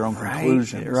to make their own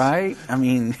conclusions. Right? I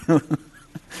mean,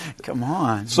 come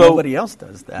on. Nobody else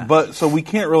does that. But so we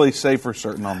can't really say for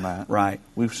certain on that. Right.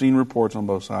 We've seen reports on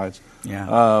both sides.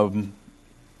 Yeah.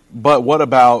 But what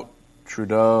about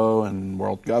Trudeau and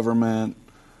world government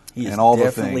and all the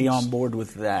things? He's definitely on board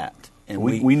with that. And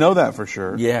we know that for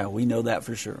sure. Yeah, we know that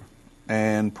for sure.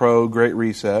 And pro-Great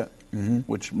Reset,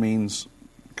 which means...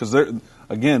 Because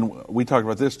again, we talked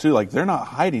about this too. Like, they're not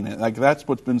hiding it. Like, that's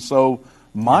what's been so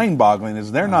mind-boggling,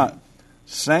 is they're not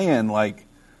saying like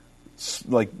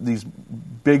these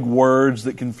big words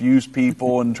that confuse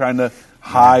people and trying to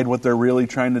hide what they're really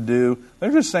trying to do.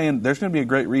 They're just saying there's going to be a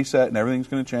great reset and everything's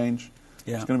going to change.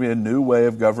 Yeah. It's going to be a new way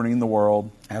of governing the world.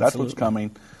 Absolutely. That's what's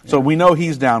coming. So we know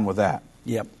he's down with that.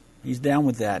 Yep. He's down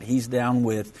with that. He's down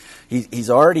with. He's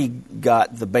already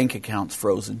got the bank accounts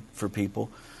frozen for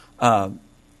people.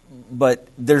 But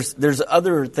there's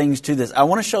other things to this. I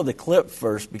want to show the clip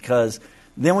first, because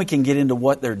then we can get into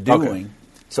what they're doing.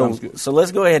 Okay. So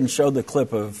let's go ahead and show the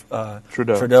clip of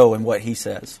Trudeau and what he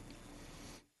says.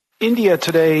 India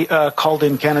today called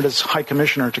in Canada's High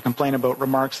Commissioner to complain about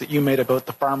remarks that you made about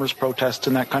the farmers' protests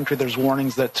in that country. There's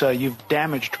warnings that you've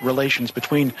damaged relations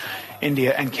between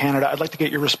India and Canada. I'd like to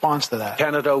get your response to that.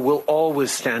 Canada will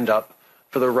always stand up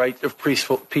for the right of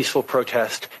peaceful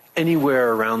protest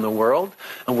anywhere around the world,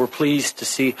 and we're pleased to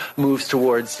see moves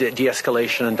towards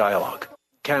de-escalation and dialogue.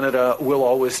 Canada will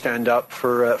always stand up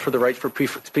for the right for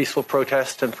peaceful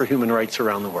protest and for human rights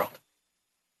around the world.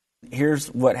 Here's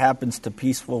what happens to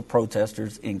peaceful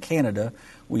protesters in Canada.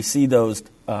 We see those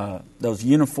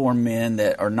uniformed men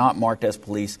that are not marked as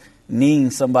police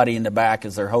kneeing somebody in the back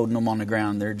as they're holding them on the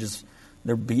ground.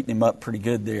 They're beating him up pretty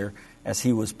good there as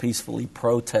he was peacefully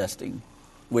protesting,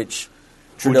 which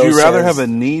Trudeau Would you rather says, have a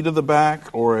knee to the back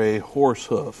or a horse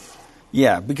hoof?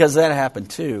 Yeah, because that happened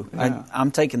too. Yeah.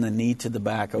 I'm taking the knee to the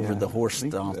back over the horse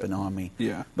stomping on me.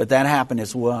 Yeah. But that happened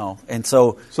as well. And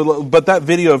so but that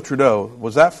video of Trudeau,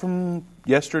 was that from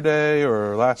yesterday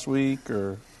or last week?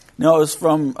 Or no, it was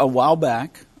from a while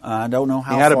back. I don't know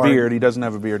how He had far, a beard. He doesn't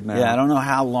have a beard now. Yeah, I don't know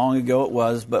how long ago it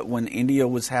was, but when India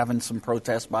was having some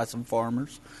protests by some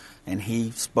farmers, and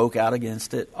he spoke out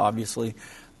against it, obviously.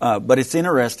 But it's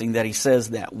interesting that he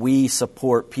says that we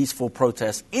support peaceful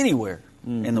protests anywhere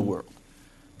in the world,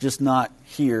 just not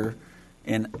here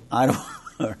in Ottawa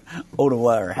or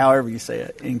Ottawa or however you say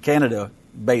it, in Canada,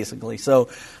 basically. So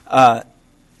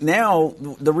now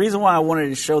the reason why I wanted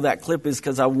to show that clip is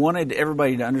because I wanted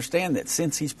everybody to understand that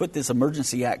since he's put this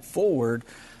emergency act forward,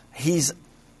 he's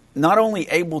not only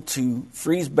able to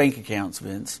freeze bank accounts,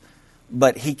 Vince,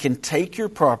 but he can take your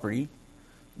property.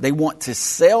 They want to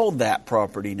sell that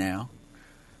property now,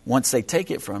 once they take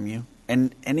it from you,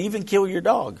 and even kill your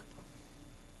dog.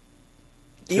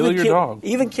 Kill your dog.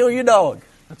 Even kill your dog.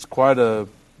 That's quite a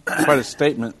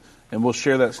statement, and we'll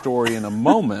share that story in a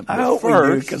moment. I hope we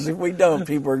do, because if we don't,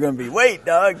 people are going to be, wait,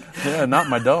 Doug. Yeah, not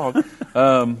my dog.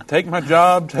 Take my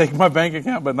job, take my bank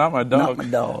account, but not my dog. Not my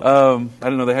dog. I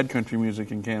didn't know they had country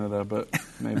music in Canada, but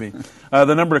maybe.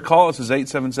 The number to call us is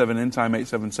 877-IN-TIME,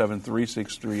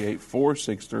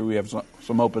 877-363-8463. We have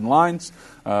some open lines,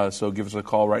 so give us a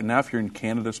call right now. If you're in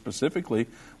Canada specifically,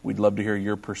 we'd love to hear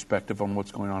your perspective on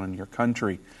what's going on in your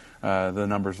country. The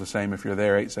number's the same if you're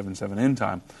there,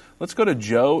 877-IN-TIME. Let's go to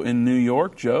Joe in New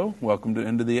York. Joe, welcome to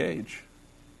End of the Age.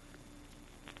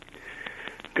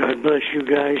 God bless you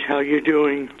guys. How you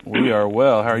doing? We are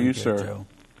well. How are you, sir? Joe.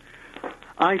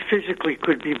 I physically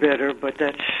could be better, but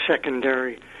that's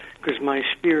secondary. because my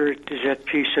spirit is at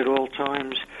peace at all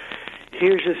times.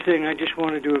 Here's the thing. I just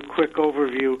want to do a quick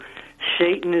overview.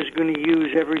 Satan is going to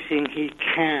use everything he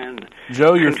can.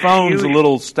 Joe, your phone's a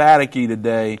little staticky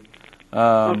today.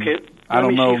 Okay. I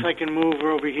don't know. Let me see if I can move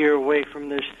over here away from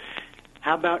this.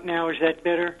 How about now? Is that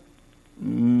better?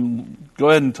 Go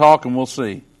ahead and talk, and we'll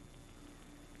see.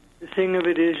 The thing of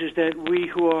it is that we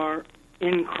who are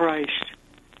in Christ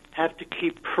have to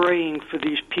keep praying for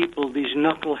these people, these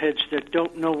knuckleheads that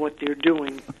don't know what they're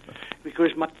doing,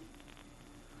 because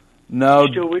No,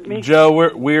 still with me? Joe,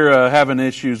 we're having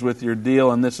issues with your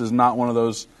deal, and this is not one of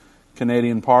those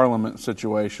Canadian Parliament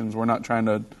situations. We're not trying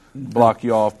to block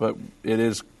you off, but it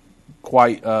is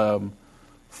quite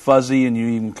fuzzy, and you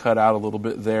even cut out a little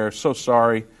bit there. So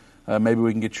sorry. Maybe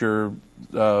we can get your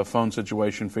phone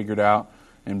situation figured out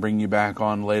and bring you back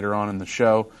on later on in the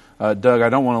show. Doug, I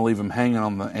don't want to leave him hanging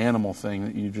on the animal thing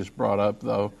that you just brought up,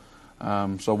 though.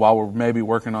 So while we're maybe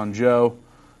working on Joe,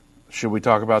 should we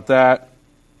talk about that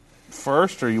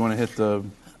first, or you want to hit the...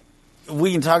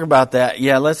 We can talk about that.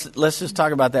 Yeah, let's just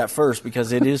talk about that first,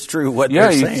 because it is true what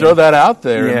they're saying. Yeah, you throw that out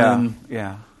there. Yeah, and then...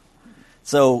 yeah.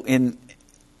 So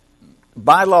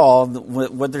by law,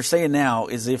 what they're saying now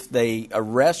is if they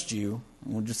arrest you,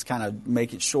 we'll just kind of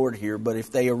make it short here, but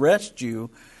if they arrest you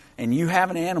and you have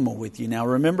an animal with you, now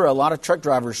remember a lot of truck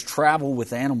drivers travel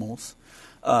with animals,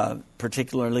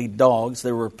 particularly dogs.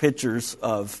 There were pictures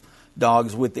of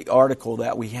dogs with the article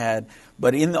that we had,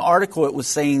 but in the article it was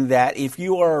saying that if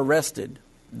you are arrested,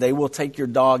 they will take your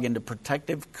dog into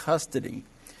protective custody,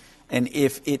 and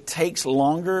if it takes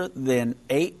longer than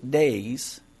 8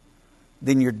 days,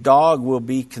 then your dog will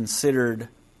be considered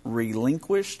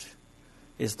relinquished,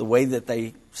 is the way that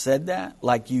they said that.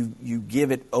 Like you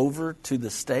give it over to the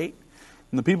state.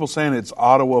 And the people saying it's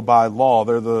Ottawa by law,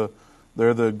 they're the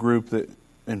group that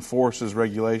enforces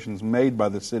regulations made by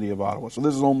the city of Ottawa. So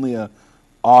this is only a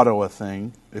Ottawa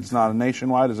thing. It's not a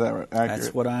nationwide. Is that accurate?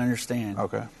 That's what I understand.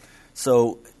 Okay.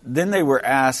 So then they were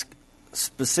asked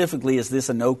specifically, is this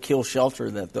a no-kill shelter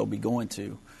that they'll be going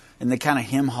to? And they kind of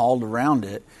hem-hauled around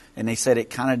it. And they said it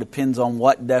kind of depends on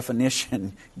what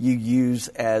definition you use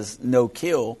as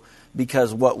no-kill,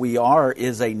 because what we are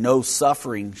is a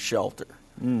no-suffering shelter.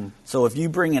 So if you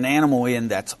bring an animal in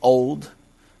that's old,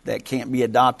 that can't be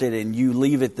adopted, and you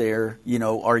leave it there,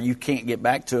 or you can't get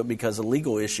back to it because of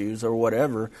legal issues or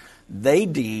whatever, they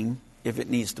deem if it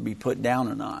needs to be put down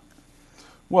or not.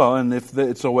 Well, and if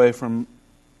it's away from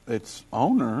its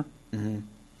owner,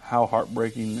 how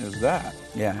heartbreaking is that?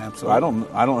 Yeah, absolutely. So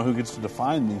I don't know who gets to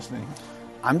define these things.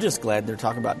 I'm just glad they're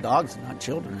talking about dogs and not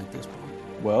children at this point.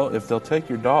 Well, if they'll take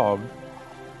your dog,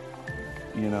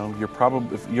 you're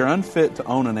probably, if you're unfit to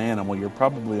own an animal, you're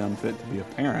probably unfit to be a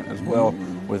parent as well,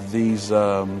 with these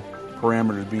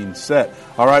parameters being set.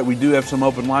 All right, we do have some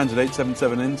open lines at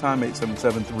 877-END-TIME,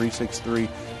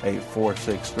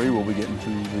 877-363-8463. We'll be getting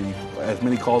to as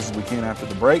many calls as we can after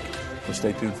the break, so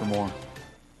stay tuned for more.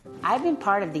 I've been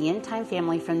part of the End Time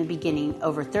family from the beginning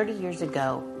over 30 years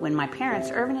ago when my parents,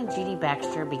 Irvin and Judy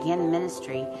Baxter, began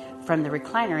ministry from the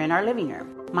recliner in our living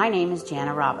room. My name is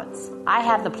Jana Roberts. I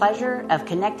have the pleasure of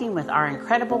connecting with our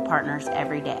incredible partners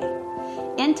every day.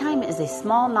 End Time is a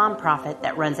small nonprofit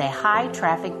that runs a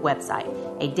high-traffic website,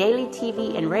 a daily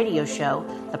TV and radio show,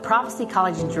 the Prophecy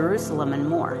College in Jerusalem, and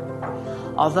more.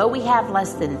 Although we have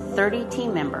less than 30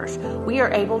 team members, we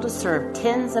are able to serve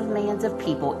tens of millions of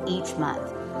people each month.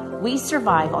 We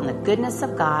survive on the goodness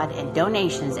of God and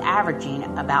donations averaging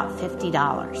about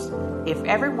 $50. If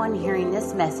everyone hearing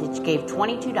this message gave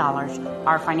 $22,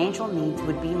 our financial needs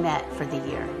would be met for the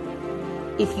year.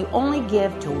 If you only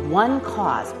give to one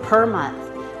cause per month,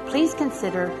 please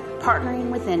consider partnering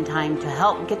with End Time to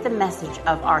help get the message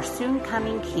of our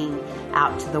soon-coming King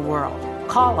out to the world.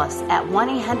 Call us at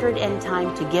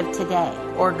 1-800-END-TIME to give today,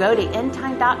 or go to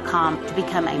endtime.com to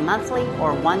become a monthly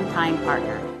or one-time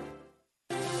partner.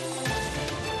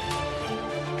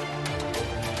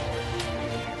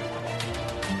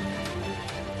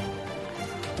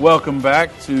 Welcome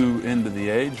back to End of the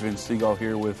Age. Vince Stegall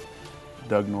here with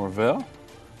Doug Norvell,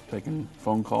 taking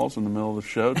phone calls in the middle of the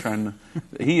show.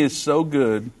 He is so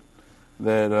good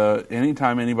that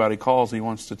anytime anybody calls, he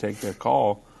wants to take their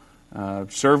call,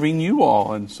 serving you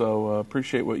all. And so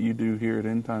appreciate what you do here at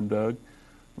End Time, Doug,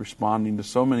 responding to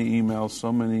so many emails,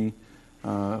 so many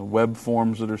web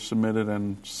forms that are submitted,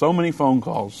 and so many phone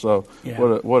calls. So yeah.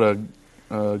 What a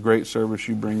great service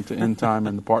you bring to End Time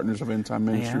and the partners of End Time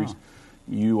Ministries. Yeah.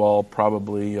 You all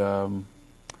probably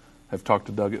have talked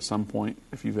to Doug at some point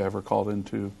if you've ever called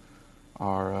into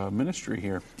ministry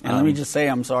here. And let me just say,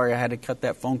 I'm sorry I had to cut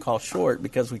that phone call short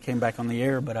because we came back on the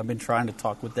air, but I've been trying to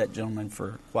talk with that gentleman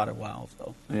for quite a while,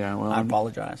 so yeah, well, I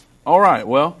apologize. All right,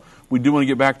 well, we do want to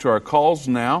get back to our calls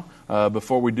now.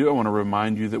 Before we do, I want to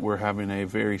remind you that we're having a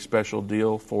very special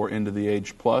deal for End of the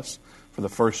Age Plus. For the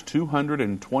first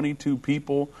 222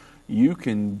 people, you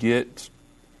can get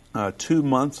 2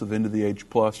 months of End of the Age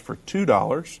Plus for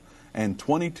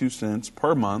 $2.22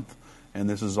 per month. And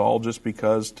this is all just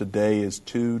because today is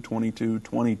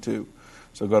 2/22/22.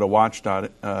 So go to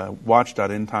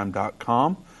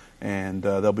watch.endtime.com, and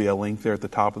there'll be a link there at the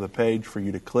top of the page for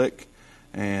you to click,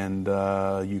 and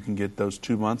you can get those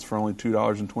 2 months for only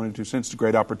 $2.22. It's a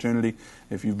great opportunity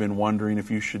if you've been wondering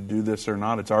if you should do this or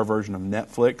not. It's our version of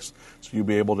Netflix, so you'll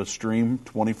be able to stream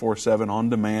 24/7 on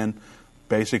demand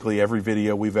basically every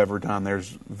video we've ever done. There's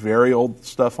very old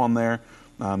stuff on there.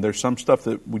 There's some stuff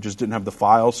that we just didn't have the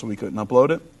files, so we couldn't upload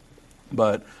it.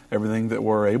 But everything that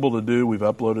we're able to do, we've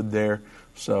uploaded there.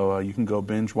 So you can go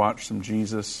binge watch some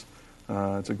Jesus.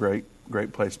 It's a great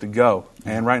place to go.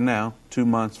 And right now, 2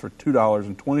 months for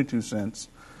 $2.22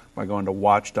 by going to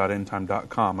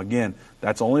watch.endtime.com. Again,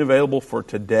 that's only available for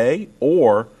today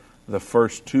or the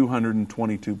first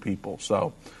 222 people.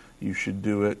 So you should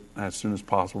do it as soon as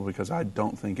possible because I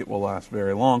don't think it will last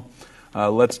very long.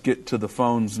 Let's get to the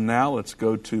phones now. Let's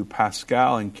go to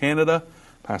Pascal in Canada.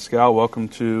 Pascal, welcome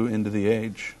to End of the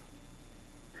Age.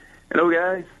 Hello,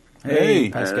 guys. Hey,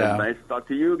 Pascal. Nice to talk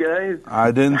to you guys.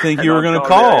 I didn't think you were going to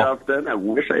call. Very often. I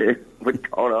wish I would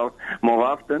call out more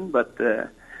often, but I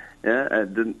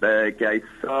didn't. I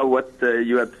saw what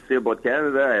you had to say about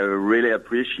Canada. I really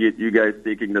appreciate you guys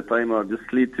taking the time,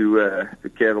 obviously, to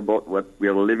care about what we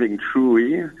are living through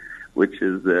here, which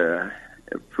is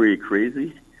pretty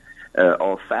crazy.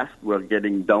 How fast we're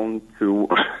getting down to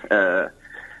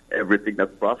everything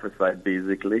that's prophesied,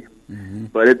 basically. Mm-hmm.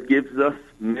 But it gives us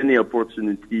many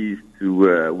opportunities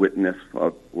to witness,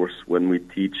 of course, when we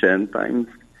teach end times,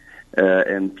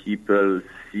 and people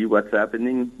see what's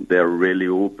happening. They're really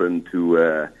open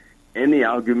to any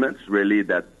arguments, really,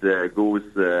 that goes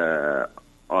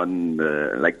on,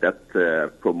 like that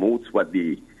promotes what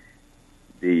they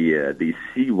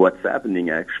see what's happening,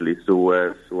 actually.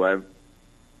 So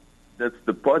that's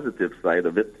the positive side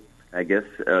of it. I guess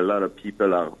a lot of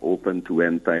people are open to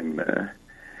end-time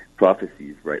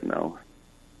prophecies right now.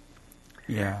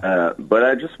 Yeah. But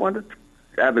I just wanted to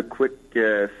have a quick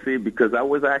say, because I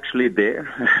was actually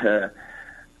there.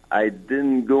 I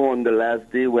didn't go on the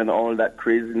last day when all that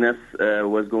craziness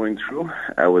was going through.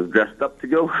 I was dressed up to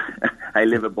go. I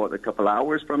live about a couple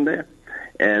hours from there.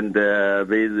 And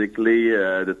basically,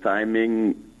 the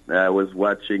timing, I was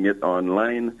watching it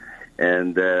online.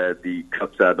 And the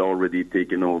cops had already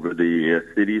taken over the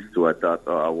city, so I thought,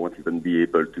 I won't even be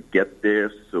able to get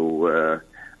there. So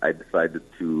I decided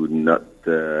to not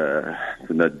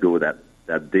go that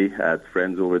day. I had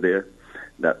friends over there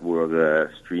that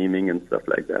were streaming and stuff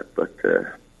like that. But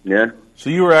yeah. So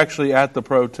you were actually at the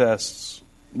protests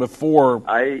before?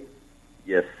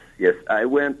 Yes. I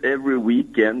went every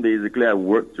weekend. Basically, I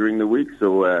worked during the week,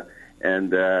 so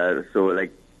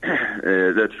like.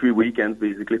 The 3 weekends,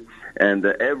 basically. And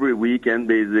every weekend,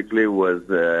 basically, was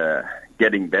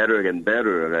getting better and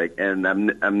better. Like, and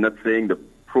I'm not saying the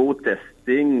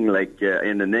protesting, like,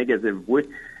 in a negative way.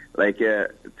 Like,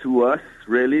 to us,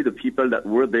 really, the people that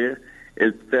were there,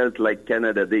 it felt like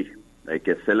Canada Day, like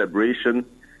a celebration.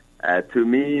 To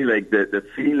me, like, the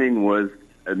feeling was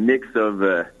a mix of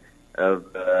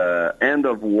end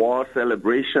of war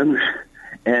celebration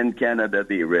and Canada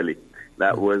Day, really.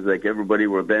 That was like everybody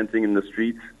were dancing in the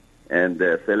streets and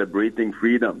celebrating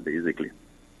freedom, basically.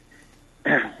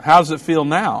 How's it feel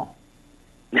now?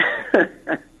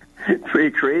 Pretty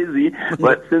crazy,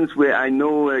 but since I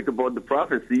know like about the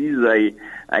prophecies,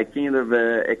 I kind of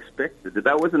expected it.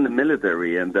 I was in the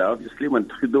military, and obviously when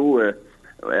Trudeau,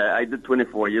 I did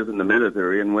 24 years in the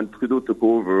military, and when Trudeau took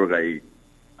over,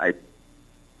 I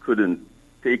couldn't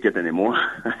take it anymore.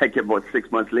 Like about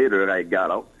 6 months later, I got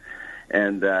out.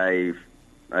 And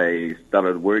I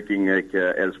started working like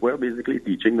elsewhere, basically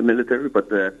teaching the military. But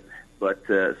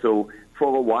so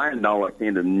for a while now, I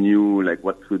kind of knew like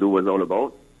what Trudeau was all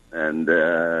about, and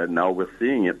now we're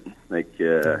seeing it. Like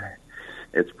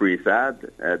it's pretty sad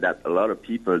that a lot of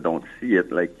people don't see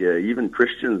it. Like even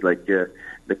Christians, like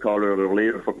the caller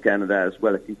earlier from Canada as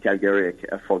well. I think Calgary.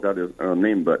 I forgot her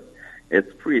name, but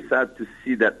it's pretty sad to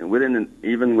see that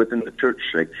even within the church,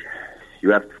 like. You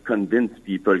have to convince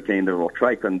people, kind of, or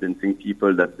try convincing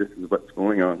people that this is what's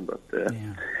going on.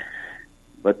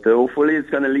 But hopefully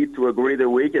it's going to lead to a great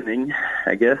awakening,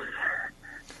 I guess.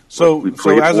 So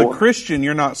as a Christian,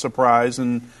 you're not surprised,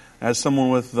 and as someone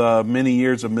with many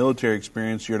years of military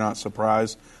experience, you're not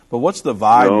surprised. But what's the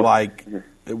vibe like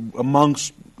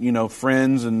amongst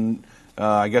friends and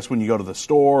I guess when you go to the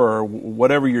store or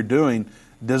whatever you're doing?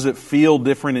 Does it feel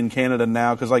different in Canada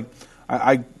now? Because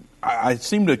I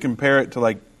seem to compare it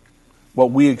to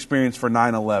what we experienced for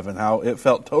 9/11, how it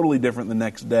felt totally different the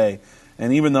next day.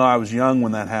 And even though I was young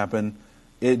when that happened,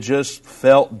 it just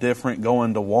felt different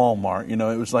going to Walmart.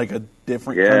 It was like a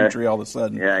different country all of a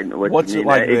sudden. Yeah, I know what What's you mean. it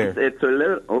like there? It's a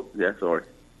little. Oh, yeah, sorry.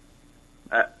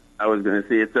 I was going to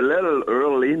say it's a little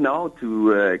early now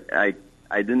to. I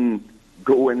didn't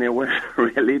go anywhere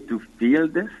really to feel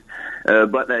this,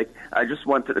 but I just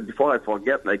wanted, before I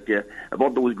forget,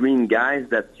 about those green guys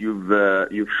that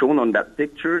you've shown on that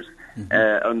pictures,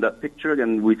 on that picture,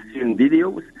 and we see in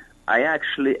videos. I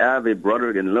actually have a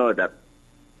brother-in-law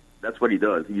that's what he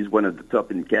does. He's one of the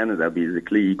top in Canada,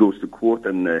 basically. He goes to court,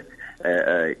 and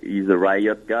he's a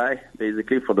riot guy,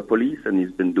 basically, for the police, and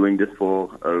he's been doing this for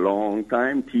a long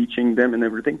time, teaching them and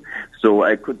everything. So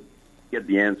I could get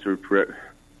the answer.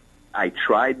 I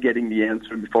tried getting the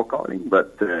answer before calling,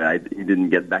 but he didn't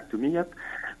get back to me yet.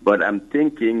 But I'm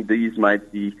thinking these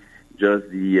might be just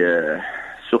the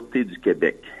Sûreté du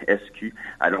Québec, SQ.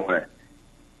 I don't want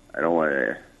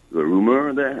to a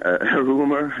rumor there, a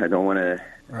rumor. I don't want to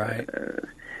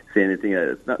say anything that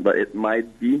it's not, but it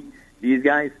might be these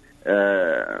guys.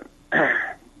 They're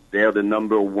the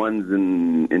number ones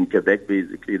in Quebec,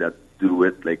 basically, that do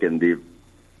it. And they've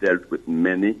dealt with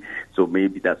many, so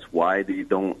maybe that's why they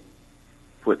don't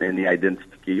put any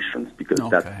identifications, because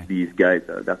that's these guys.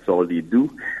 That's all they do.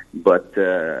 But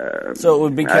so it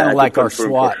would be kind of like our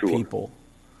SWAT people.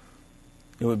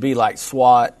 It would be like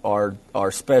SWAT or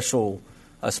a special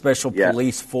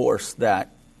police force that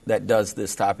does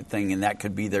this type of thing, and that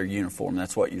could be their uniform.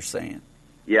 That's what you're saying.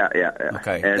 Yeah.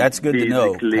 Okay, and that's good to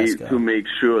know, basically, to make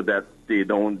sure that they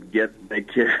don't get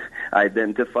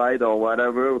identified or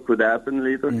whatever could happen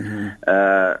later.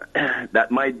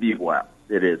 That might be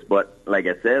it is. But like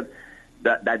I said,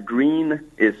 that green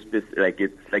is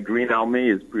it's like Green Army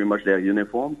is pretty much their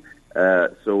uniform.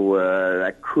 So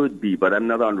that could be, but I'm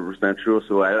not 100% sure.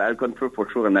 So I'll confirm for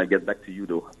sure, and I'll get back to you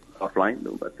though. Offline,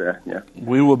 though, but yeah.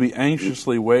 We will be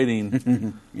anxiously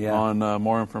waiting on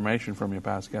more information from you,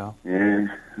 Pascal.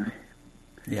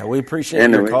 Yeah, we appreciate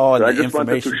your call and so the I just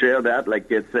information. wanted to share that.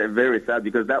 It's very sad,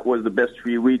 because that was the best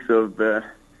 3 weeks of, for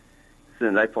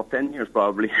 10 years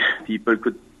probably. People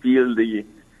could feel the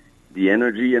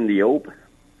energy and the hope,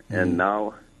 and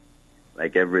now,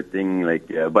 everything,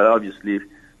 but obviously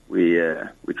we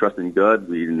trust in God.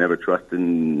 We never trust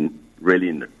in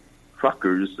the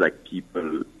truckers, like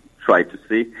people try to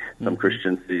say. Some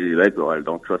Christians say, I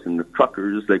don't trust in the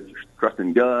truckers, trust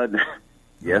in God.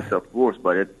 Yes, of course,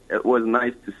 but it was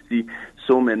nice to see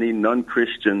so many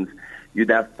non-Christians. You'd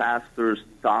have pastors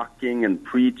talking and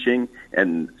preaching,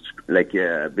 and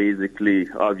basically,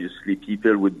 obviously,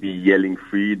 people would be yelling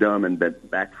freedom and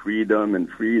back freedom,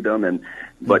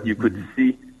 but you could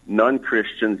see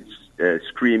non-Christians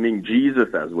screaming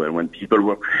Jesus as well when people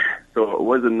were. So it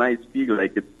was a nice feel.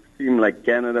 It seemed like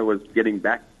Canada was getting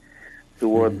back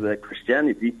towards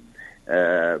Christianity,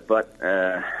 so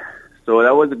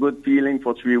that was a good feeling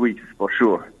for 3 weeks, for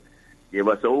sure. Gave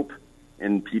us hope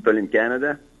in people in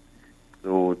Canada.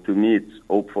 So to me, it's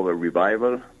hope for a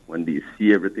revival when they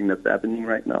see everything that's happening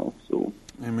right now. So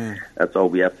Amen. That's all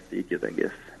we have to take it, I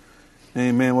guess.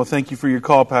 Amen. Well, thank you for your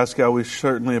call, Pascal. We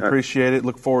certainly appreciate it.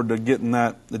 Look forward to getting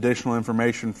that additional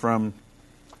information from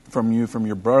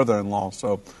your brother-in-law.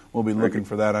 So we'll be looking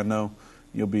for that. I know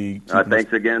you'll be.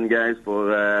 Thanks again, guys,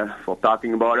 for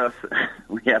talking about us.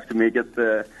 We have to make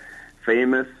it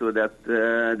famous so that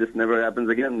this never happens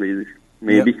again.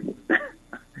 Maybe. Yep.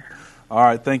 All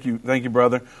right. Thank you,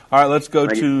 brother. All right. Let's go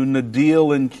to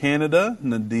Nadil in Canada.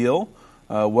 Nadil,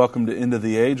 welcome to End of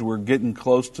the Age. We're getting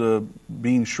close to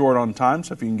being short on time,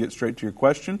 so if you can get straight to your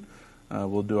question,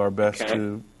 we'll do our best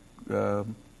to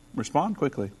respond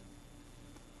quickly.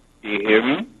 Do you hear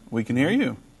me? We can hear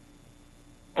you.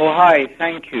 Oh, hi.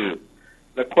 Thank you.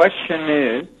 The question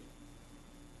is,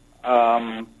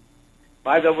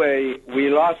 by the way, we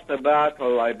lost the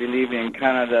battle, I believe, in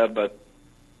Canada, but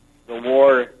the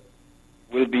war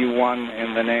will be won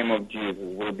in the name of Jesus.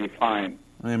 We'll be fine.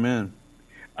 Amen.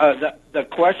 The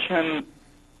question,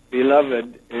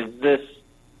 beloved, is this.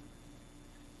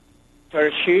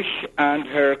 Tarshish and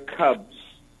her cubs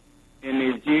in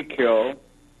Ezekiel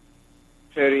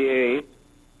 38.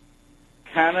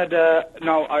 Canada,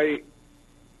 now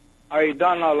I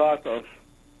done a lot of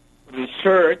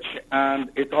research, and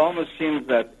it almost seems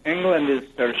that England is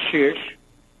Tarshish.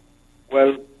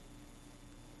 Well,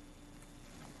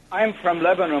 I'm from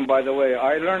Lebanon, by the way.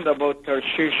 I learned about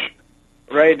Tarshish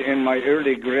right in my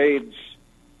early grades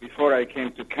before I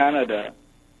came to Canada,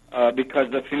 because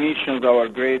the Phoenicians, our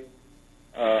great,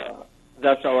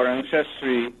 that's our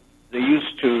ancestry. They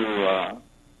used to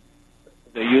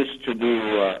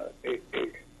do,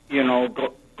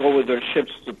 go with their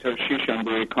ships to Tarshish and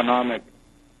do economic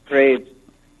trade.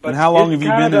 But and how long have you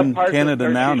been in part of Canada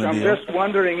now, Tarshish? Nadia? I'm just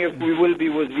wondering if we will be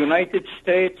with United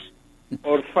States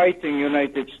or fighting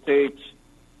United States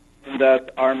in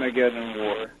that Armageddon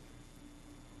war.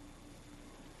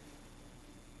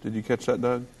 Did you catch that,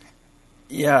 Doug?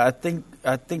 Yeah, I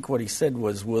think what he said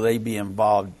was, will they be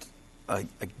involved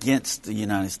against the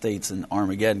United States in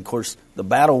Armageddon? Of course, the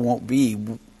battle won't be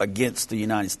against the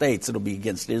United States. It'll be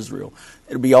against Israel.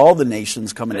 It'll be all the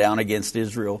nations coming down against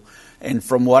Israel. And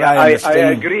from what I understand...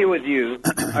 I agree with you.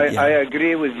 I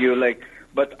agree with you.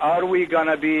 But are we going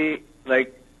to be,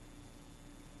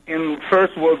 in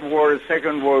First World War,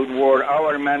 Second World War,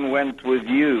 our men went with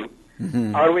you.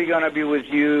 Mm-hmm. Are we going to be with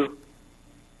you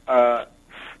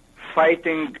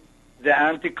fighting the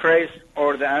Antichrist,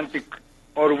 or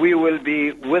we will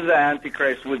be with the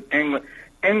Antichrist with England?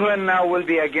 England now will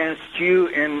be against you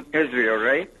in Israel,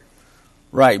 right?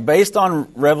 Right. Based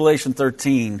on Revelation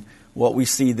 13, what we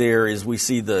see there is we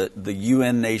see the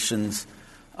UN nations,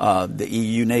 the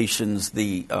EU nations,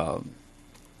 the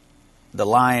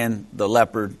lion, the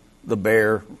leopard, the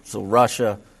bear, so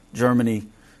Russia, Germany,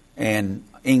 and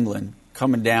England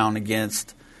coming down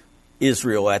against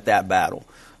Israel at that battle.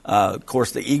 Of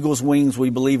course, the eagle's wings, we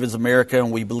believe, is America,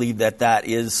 and we believe that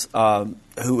is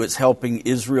who is helping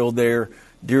Israel there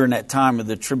during that time of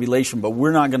the tribulation. But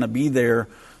we're not going to be there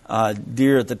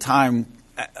dear at the time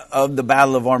of the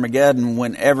Battle of Armageddon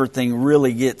when everything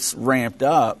really gets ramped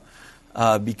up,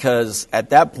 because at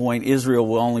that point Israel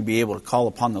will only be able to call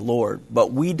upon the Lord.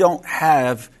 But we don't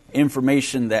have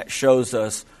information that shows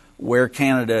us where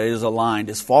Canada is aligned,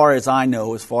 as far as I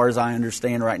know, as far as I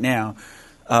understand right now.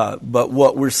 But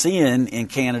what we're seeing in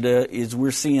Canada is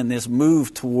we're seeing this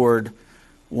move toward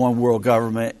one world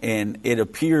government, and it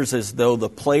appears as though the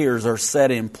players are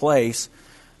set in place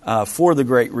for the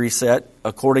Great Reset,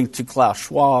 according to Klaus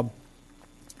Schwab.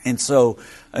 And so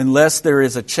unless there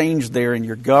is a change there in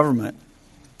your government,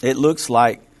 it looks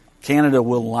like Canada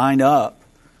will line up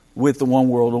with the one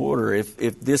world order.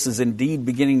 If this is indeed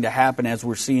beginning to happen, as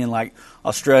we're seeing like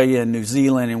Australia and New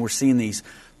Zealand, and we're seeing these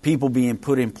people being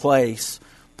put in place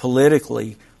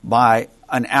politically by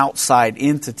an outside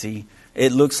entity,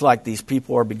 it looks like these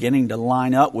people are beginning to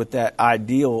line up with that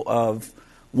ideal of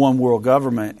one world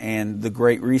government and the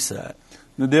Great Reset.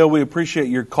 Nadil, we appreciate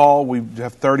your call. We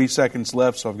have 30 seconds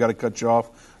left, so I've got to cut you off.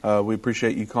 We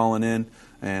appreciate you calling in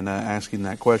and asking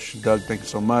that question. Doug, thank you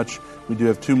so much. We do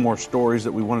have two more stories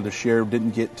that we wanted to share,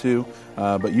 didn't get to,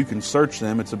 but you can search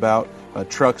them. It's about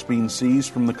trucks being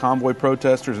seized from the convoy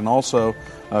protesters, and also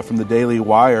from the Daily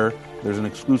Wire, there's an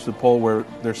exclusive poll where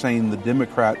they're saying the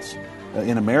Democrats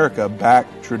in America back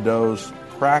Trudeau's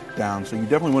crackdown. So you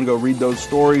definitely want to go read those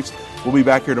stories. We'll be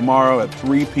back here tomorrow at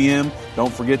 3 p.m.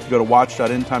 Don't forget to go to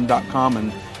watch.endtime.com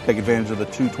and take advantage of the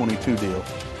 222 deal.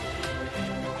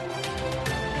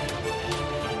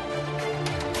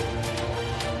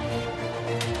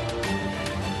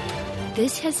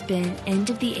 This has been End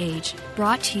of the Age,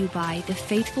 brought to you by the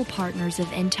faithful partners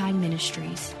of End Time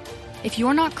Ministries. If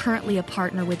you're not currently a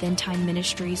partner with End Time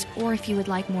Ministries, or if you would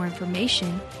like more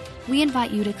information, we invite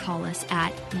you to call us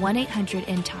at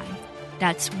 1-800-END-TIME.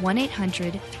 That's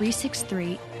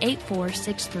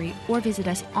 1-800-363-8463, or visit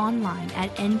us online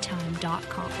at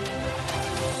endtime.com.